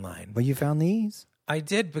stuff online. But you found these? I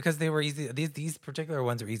did because they were easy. These particular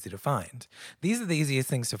ones are easy to find. These are the easiest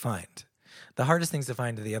things to find. The hardest things to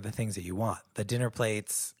find are the other things that you want, the dinner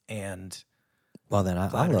plates and Well, then I'll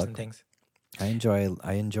platters look. and things. I enjoy.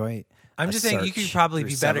 I'm a just saying you could search probably through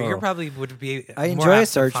be better. You several- probably would be. I more enjoy a apt to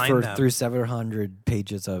search find them. through 700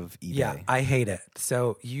 pages of eBay. Yeah, I hate it.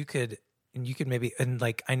 So you could maybe, and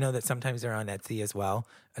like I know that sometimes they're on Etsy as well,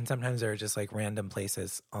 and sometimes they're just like random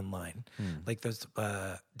places online, like those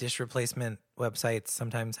dish replacement websites.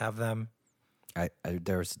 Sometimes have them.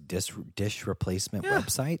 There's dish replacement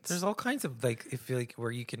websites. There's all kinds of like I feel like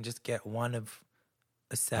where you can just get one of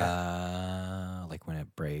a set. Like when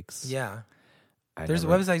it breaks. Yeah, I there's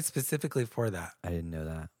never- websites specifically for that. I didn't know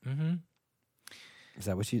that. Mm-hmm. Is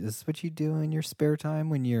that what you? This is what you do in your spare time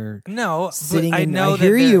when you're No, sitting? but I in, know I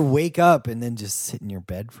hear that you wake up and then just sit in your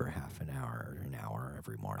bed for half an hour or an hour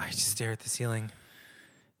every morning. I just stare at the ceiling.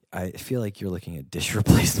 I feel like you're looking at dish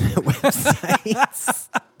replacement websites.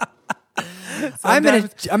 I'm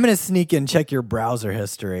gonna sneak in, check your browser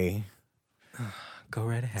history. Go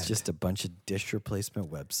right ahead. It's just a bunch of dish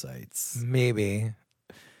replacement websites. Maybe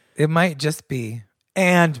it might just be.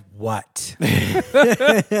 And what?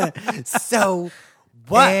 So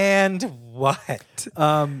what? And what?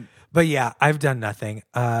 But yeah, I've done nothing.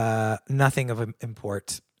 Nothing of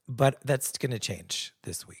import. But that's gonna change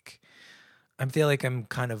this week. I feel like I'm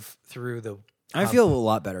kind of through the. I feel a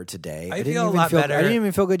lot better today. I feel a lot better. I didn't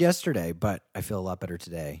even feel good yesterday, but I feel a lot better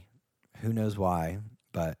today. Who knows why?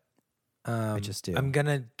 But I just do. I'm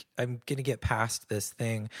gonna get past this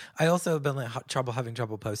thing. I also have been having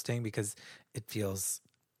trouble posting because it feels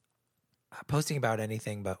posting about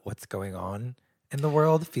anything but what's going on in the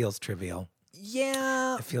world feels trivial.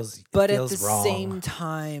 Yeah, It feels but it at feels the wrong. same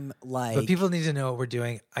time, like, But people need to know what we're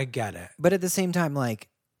doing. I get it. but at the same time, like,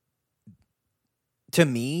 to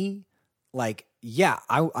me, like, yeah,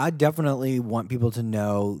 I definitely want people to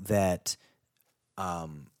know that,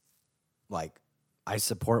 like, I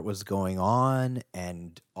support what's going on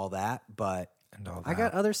and all that, but And all I that.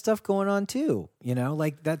 got other stuff going on too. You know,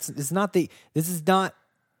 like this is not,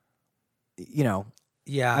 you know,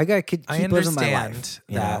 Yeah, I got to keep I living understand my life.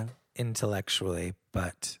 You that know? intellectually,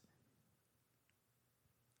 but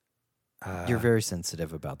You're very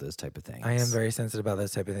sensitive about those type of things. I am very sensitive about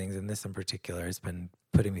those type of things, and this in particular has been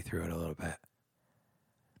putting me through it a little bit.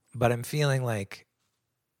 But I'm feeling like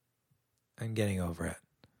I'm getting over it.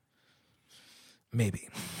 Maybe.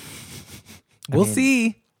 We'll mean,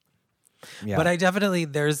 see. Yeah. But I definitely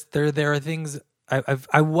there are things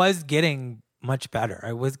I was getting much better.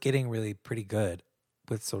 I was getting really pretty good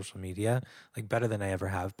with social media, like better than I ever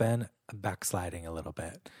have been. I'm backsliding a little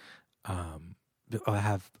bit. I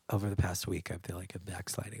have over the past week. I feel like I'm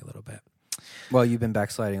backsliding a little bit. Well, you've been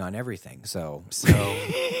backsliding on everything, so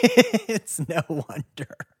it's no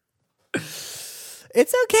wonder.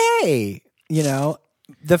 It's okay, you know.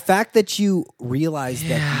 The fact that you realize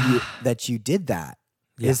that you did that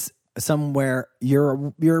is somewhere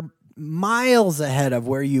you're miles ahead of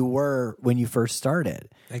where you were when you first started,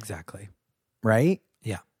 Exactly. right?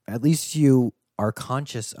 Yeah. At least you are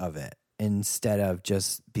conscious of it instead of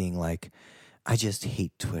just being like, I just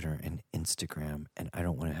hate Twitter and Instagram and I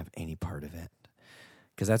don't want to have any part of it.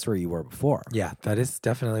 Because that's where you were before. Yeah, that is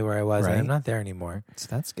definitely where I was. Right? I'm not there anymore. So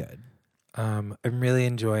that's good. I'm really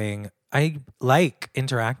enjoying. I like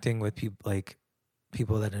interacting with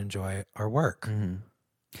people that enjoy our work. Mm-hmm.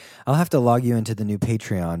 I'll have to log you into the new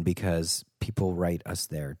Patreon because people write us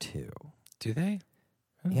there too. Do they?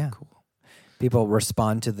 Oh, Yeah. cool. People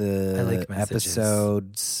respond to I the like messages.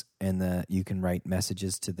 episodes, and you can write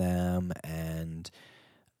messages to them, and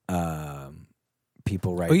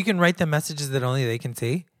people write Oh, you can write them messages that only they can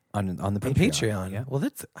see on the on Patreon. Patreon. Yeah. Well,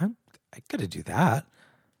 I gotta do that.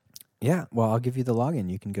 Yeah. Well, I'll give you the login.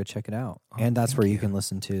 You can go check it out, Oh, and that's thank where you you. can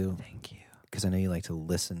listen to. Thank you. Because I know you like to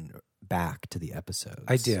listen back to the episodes.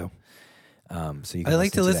 I do. So you can I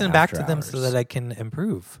like to listen that back after to them so hours. that I can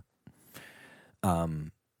improve.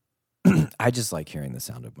 I just like hearing the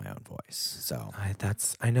sound of my own voice. So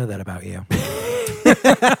I know that about you.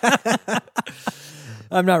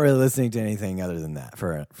 I'm not really listening to anything other than that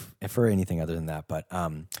for anything other than that. But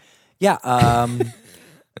yeah,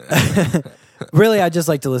 really, I just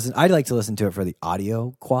like to listen. I like to listen to it for the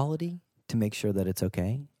audio quality to make sure that it's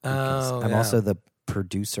okay. Because Oh, I'm yeah. also the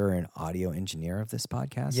producer and audio engineer of this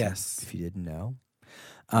podcast. Yes. if you didn't know.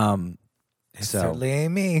 It So- certainly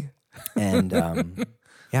ain't me. And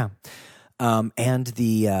yeah, and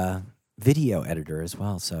the video editor as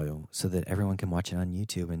well, so that everyone can watch it on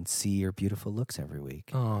YouTube and see your beautiful looks every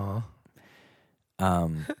week. Aw.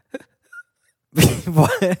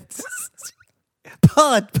 What?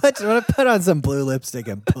 Put on some blue lipstick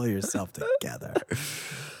and pull yourself together.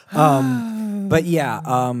 But yeah,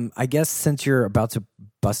 I guess since you're about to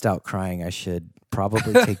bust out crying, I should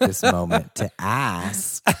probably take this moment to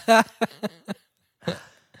ask,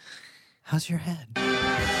 How's your head?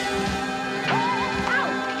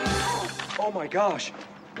 Oh my gosh.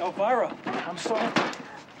 Elvira, I'm sorry.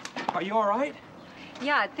 Are you all right?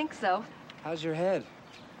 Yeah, I think so. How's your head?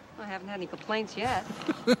 I haven't had any complaints yet.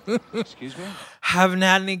 Excuse me? Haven't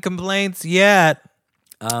had any complaints yet.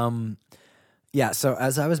 Yeah, so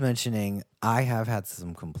as I was mentioning, I have had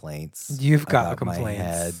some complaints. You've got about my complaints.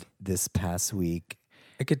 head this past week.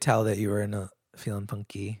 I could tell that you were feeling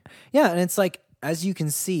punky. Yeah, and it's like, as you can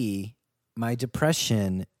see, my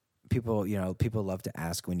depression, people love to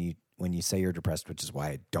ask when you say you're depressed, which is why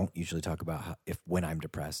I don't usually talk about when I'm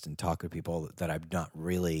depressed and talk to people that I don't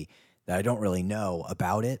really know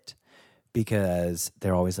about it, because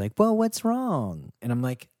they're always like, well, what's wrong? And I'm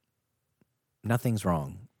like, nothing's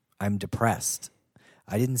wrong. I'm depressed.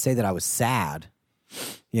 I didn't say that I was sad.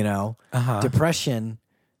 Depression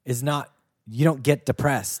is not, you don't get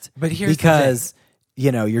depressed But here's the because,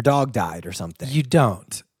 your dog died or something. You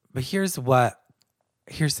don't. But here's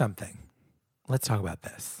something. Let's talk about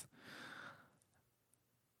this.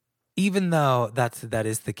 Even though that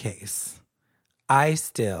is the case, I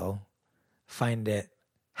still find it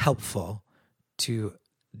helpful to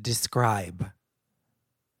describe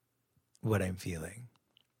what I'm feeling.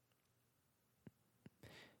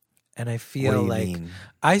 And I feel like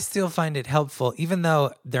I still find it helpful, even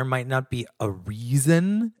though there might not be a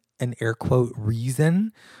reason, an air quote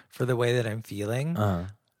reason, for the way that I'm feeling.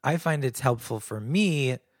 I find it's helpful for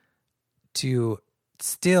me to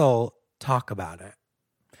still talk about it.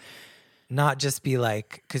 Not just be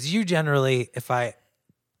like, because you generally, if I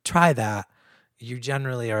try that, you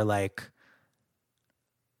generally are like,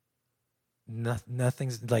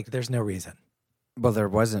 nothing's like, there's no reason. Well, there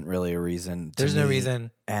wasn't really a reason. There's no reason.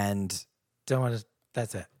 And don't want to,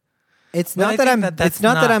 that's it. It's But I not that think I'm, that's it's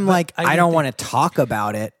not that not- I'm but like, I I don't don't think- want to talk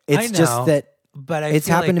about it. I It's just know, that but it's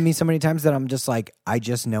feel happened like, to me so many times that I'm just like, I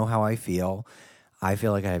just know how I feel. I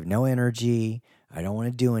feel like I have no energy. I don't want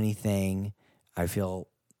to do anything. I feel,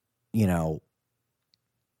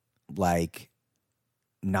 like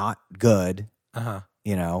not good,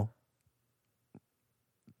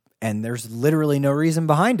 and there's literally no reason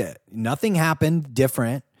behind it. Nothing happened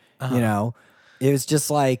different, It was just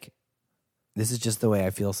like, this is just the way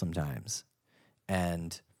I feel sometimes.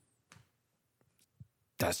 And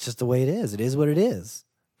that's just the way it is. It is what it is.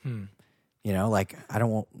 Like, I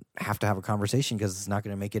don't have to have a conversation because it's not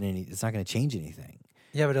going to make it it's not going to change anything.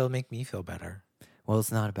 Yeah, but it'll make me feel better. Well,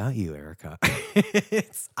 it's not about you, Erica.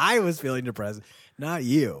 I was feeling depressed, not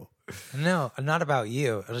you. No, not about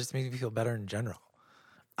you. It'll just make me feel better in general.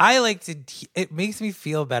 I like to, it makes me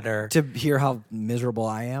feel better. To hear how miserable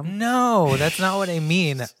I am? No, that's not what I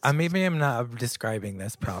mean. Maybe I'm not describing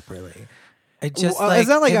this properly. It just Well, it's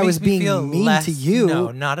not like it I was makes me being feel mean less, to you.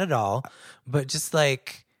 No, not at all. But just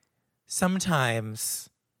like sometimes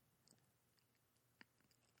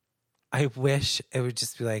I wish it would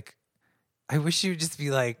just be like, I wish you would just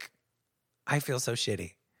be like, I feel so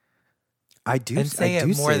shitty. I do. And say I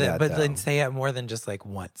do it more say than, that, but though. then say it more than just like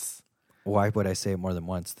once. Why would I say it more than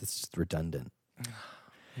once? That's just redundant.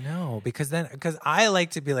 No, because I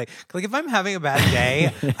like to be like if I'm having a bad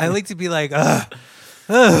day, I like to be like, ugh.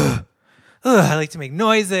 I like to make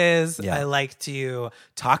noises. Yeah. I like to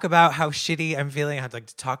talk about how shitty I'm feeling. I like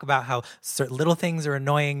to talk about how certain little things are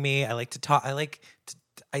annoying me. I like to talk.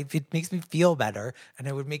 It makes me feel better, and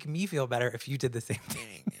it would make me feel better if you did the same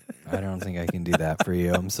thing. I don't think I can do that for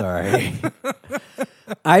you. I'm sorry.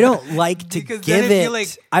 I don't like to Because give then I it. feel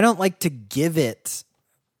like- I don't like to give it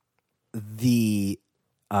the.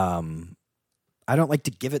 I don't like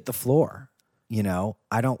to give it the floor.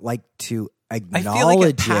 I don't like to acknowledge I feel like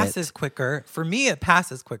it passes quicker. For me, it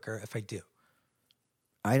passes quicker if I do.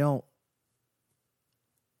 I don't.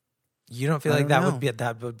 You don't feel I like don't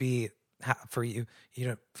that would be for you. You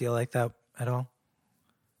don't feel like that at all?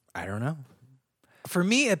 I don't know. For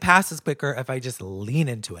me, it passes quicker if I just lean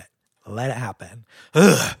into it. Let it happen.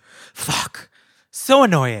 Ugh, fuck. So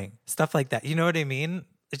annoying. Stuff like that. You know what I mean?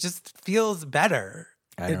 It just feels better.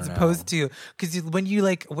 As opposed to, because when you're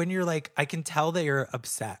like, I can tell that you're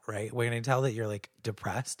upset, right? When I tell that you're like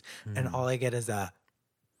depressed, and all I get is a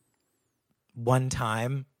one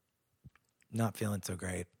time not feeling so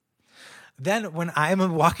great. Then when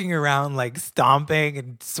I'm walking around like stomping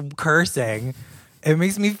and cursing, it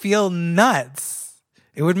makes me feel nuts.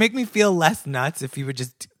 It would make me feel less nuts if you would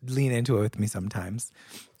just lean into it with me sometimes.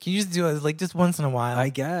 Can you just do it like just once in a while? I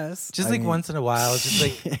guess. Just I like mean, once in a while, just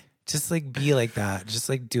like just like be like that. Just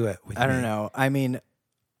like do it with me. I don't know. I mean,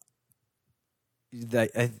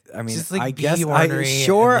 Just like I be guess ornery.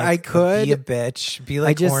 sure and, like, I could. be a bitch. Be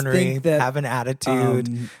like just ornery. think that, have an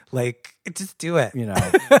attitude. Like just do it.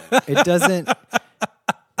 It doesn't.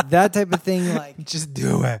 that type of thing, like Just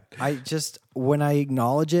do it. when I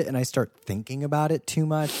acknowledge it and I start thinking about it too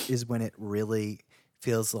much is when it really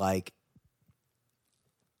feels like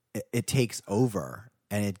it takes over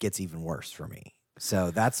and it gets even worse for me.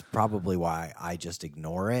 So that's probably why I just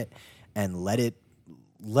ignore it and let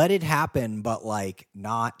it happen, but like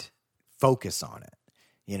not focus on it.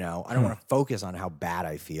 You know, I don't want to focus on how bad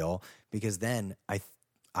I feel, because then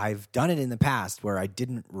I've done it in the past where I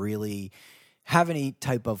didn't really have any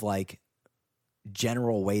type of like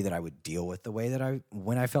general way that I would deal with the way that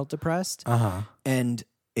when I felt depressed. And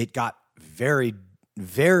it got very,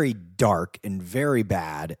 very dark and very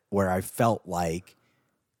bad, where I felt like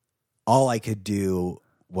all I could do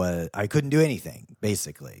was I couldn't do anything,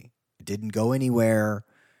 basically. It didn't go anywhere.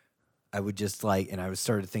 I would just and I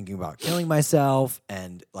started thinking about killing myself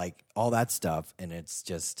and like all that stuff. And it's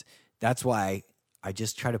just, that's why I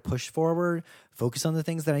just try to push forward, focus on the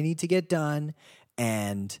things that I need to get done,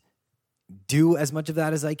 and do as much of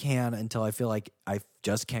that as I can until I feel like I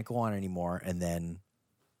just can't go on anymore. And then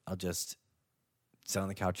I'll just sit on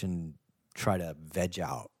the couch and try to veg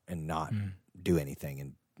out and not do anything.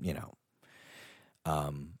 And, you know,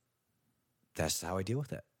 that's how I deal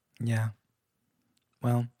with it. Yeah.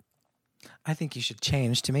 Well, I think you should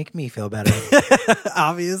change to make me feel better.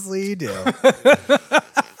 Obviously you do.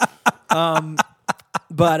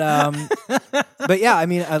 But yeah, I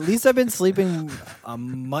mean, at least I've been sleeping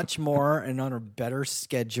much more and on a better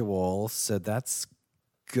schedule, so that's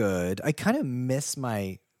good. I kind of miss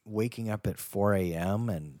my waking up at 4 a.m.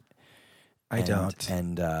 and I don't.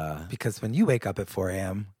 And Because when you wake up at 4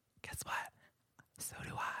 a.m., guess what? So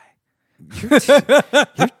do I.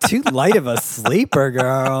 you're too light of a sleeper,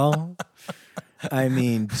 girl. I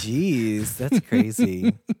mean, geez, that's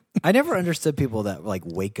crazy. I never understood people that like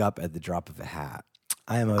wake up at the drop of a hat.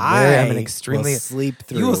 I'm an extremely will sleep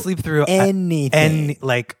through. You will sleep through anything.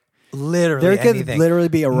 Like literally There could anything. literally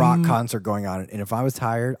be a rock concert going on, and if I was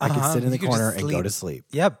tired, I could sit in the You could corner just and go to sleep.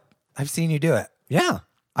 Yep, I've seen you do it. Yeah,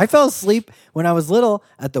 I fell asleep when I was little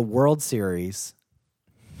at the World Series.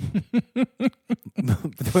 They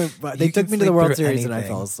took me to the World Series and I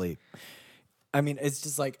fell asleep. I mean, it's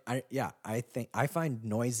just like I find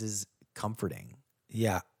noises comforting.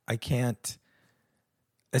 Yeah, I can't,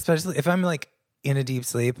 especially if I'm like in a deep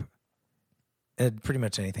sleep. Pretty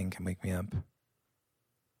much anything can wake me up.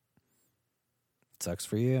 Sucks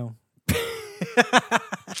for you.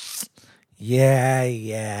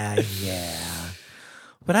 Yeah.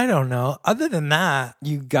 But I don't know. Other than that,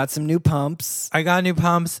 You got some new pumps, I got new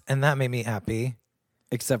pumps, and that made me happy.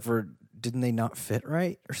 except for didn't they not fit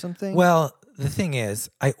right or something? Well, the thing is,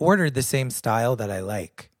 I ordered the same style that I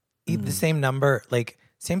like. The same number, like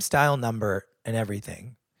same style number and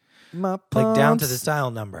everything. my pumps. Like down to the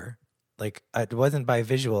style number. Like it wasn't by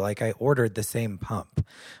visual. Like I ordered the same pump,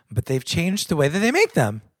 but they've changed the way that they make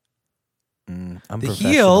them. I'm The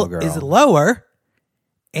professional, heel girl. is lower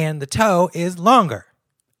and the toe is longer.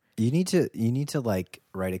 You need to like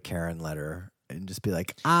write a Karen letter and just be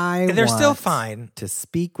like, They're still want fine. to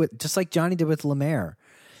speak with, just like Johnny did with Lemaire.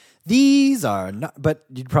 These are not, but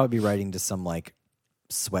you'd probably be writing to some like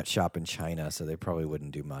sweatshop in China, so they probably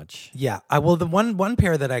wouldn't do much. Yeah. Well, the one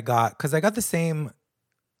pair that I got, because I got the same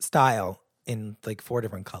style in like 4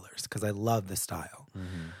 different colors because I love the style.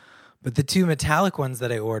 But the 2 metallic ones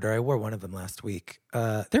that I ordered, I wore one of them last week.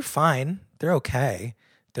 They're fine. They're okay.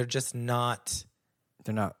 They're just not.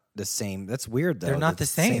 They're not the same. That's weird though. They're not It's the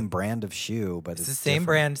same. same brand of shoe, but It's it's the same different.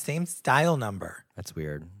 brand, same style number. That's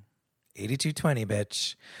weird. 8220,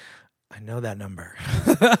 bitch. I know that number.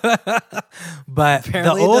 But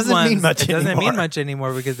Apparently the it old doesn't ones, mean much it doesn't anymore. mean much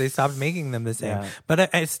anymore because they stopped making them the same. Yeah.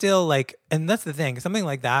 But I still like, and that's the thing, something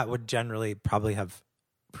like that would generally probably have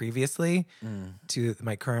previously to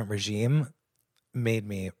my current regime made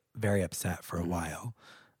me very upset for a while.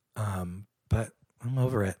 But I'm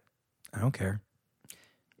over it. I don't care.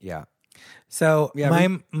 Yeah. So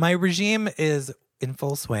Yeah, my regime is in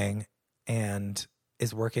full swing and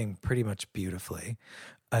is working pretty much beautifully.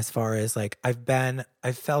 As far as like I've been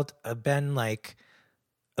like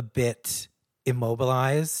a bit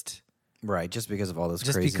immobilized Right. Just because of all this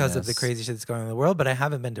just craziness. because of the crazy shit that's going on in the world, but I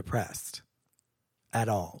haven't been depressed at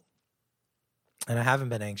all. And I haven't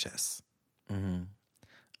been anxious. Mm-hmm. I'm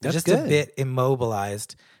That's just good. a bit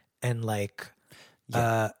immobilized and like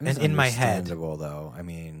and It's in my head. understandable, though. I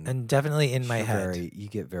mean, And definitely in my you're head. you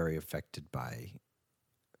get very affected by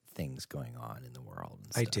things going on in the world.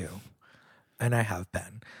 And I stuff. do. And I have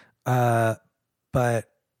been. But,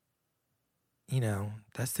 you know,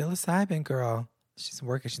 that's psilocybin, girl. She's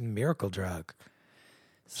working. She's a miracle drug.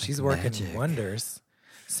 It's She's like working magic. wonders.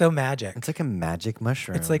 So magic. It's like a magic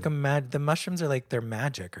mushroom. It's like the mushrooms are like they're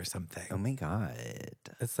magic or something. Oh my God.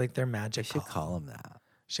 It's like they're I magical. should call them that.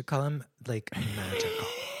 Should call them like magical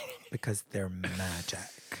because they're magic.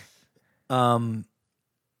 Well,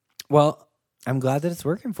 I'm glad that it's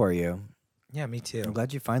working for you. Yeah, me too. I'm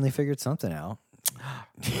glad you finally figured something out.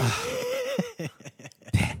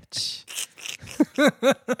 Bitch.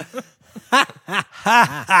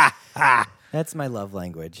 That's my love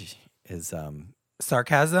language is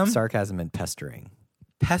Sarcasm? sarcasm and pestering.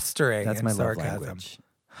 Pestering. That's and my love sarcasm. language.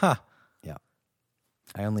 Huh. Yeah.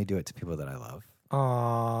 I only do it to people that I love.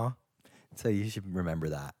 Aw. So you should remember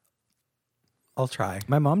that. I'll try.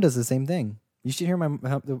 My mom does the same thing. You should hear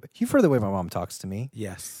you've heard the way my mom talks to me.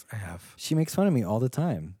 Yes, I have. She makes fun of me all the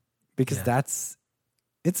time because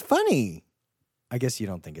it's funny. I guess you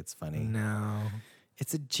don't think it's funny. No.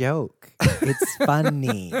 It's a joke. It's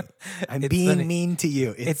funny. I'm being funny. mean to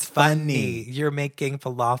you. It's funny. You're making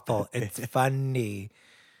falafel. It's funny.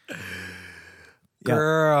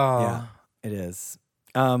 Girl. Yeah, it is.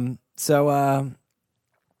 So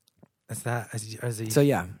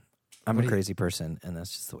yeah, I'm a crazy person, and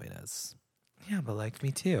that's just the way it is. Yeah, but like me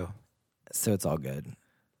too. So it's all good.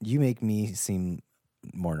 You make me seem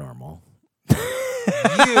more normal.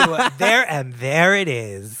 There it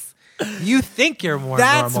is. You think you're more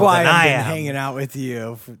That's normal why than I've I been am. hanging out with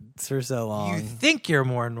you for so long. You think you're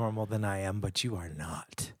more normal than I am, but you are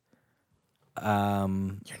not.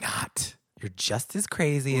 You're not. You're just as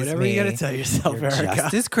crazy as me. Whatever you gotta tell yourself, You're Erica.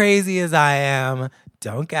 just as crazy as I am.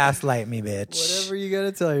 Don't gaslight me, bitch. Whatever you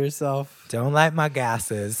gotta tell yourself. Don't light my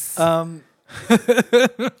gases. The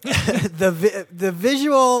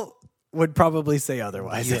visual would probably say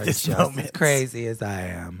otherwise You're at this just moment. as crazy as I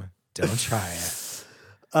am. Don't try it.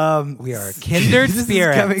 We are this kindred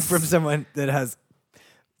spirits. is coming from someone that has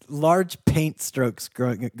large paint strokes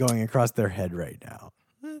going across their head right now.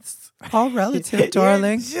 It's all relative,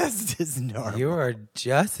 darling. You're just as normal. You are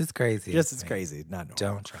just as crazy. just as as me. crazy. Not normal.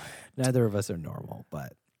 Don't try it. Neither of us are normal,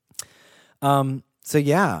 but so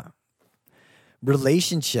yeah.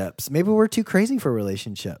 Relationships. Maybe we're too crazy for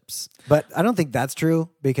relationships. But I don't think that's true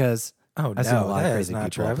because I've seen a lot of crazy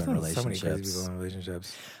people I've in seen relationships. so many crazy people in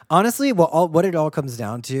relationships. Honestly, what it all comes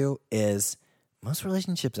down to is most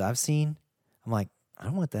relationships I've seen, I'm like, I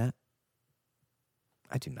don't want that.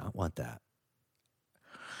 I do not want that.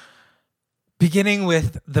 Beginning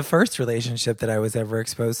with the first relationship that I was ever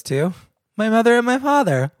exposed to, my mother and my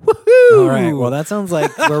father. Woohoo! All right. Well, that sounds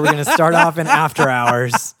like where we're going to start off in after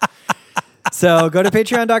hours. So go to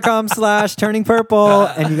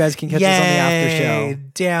patreon.com/turningpurple and you guys can catch us on the after show.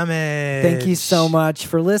 Damn it. Thank you so much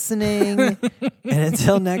for listening. And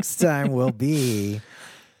until next time, we'll be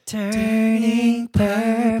Turning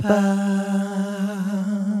Purple.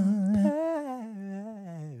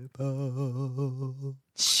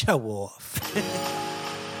 Show off.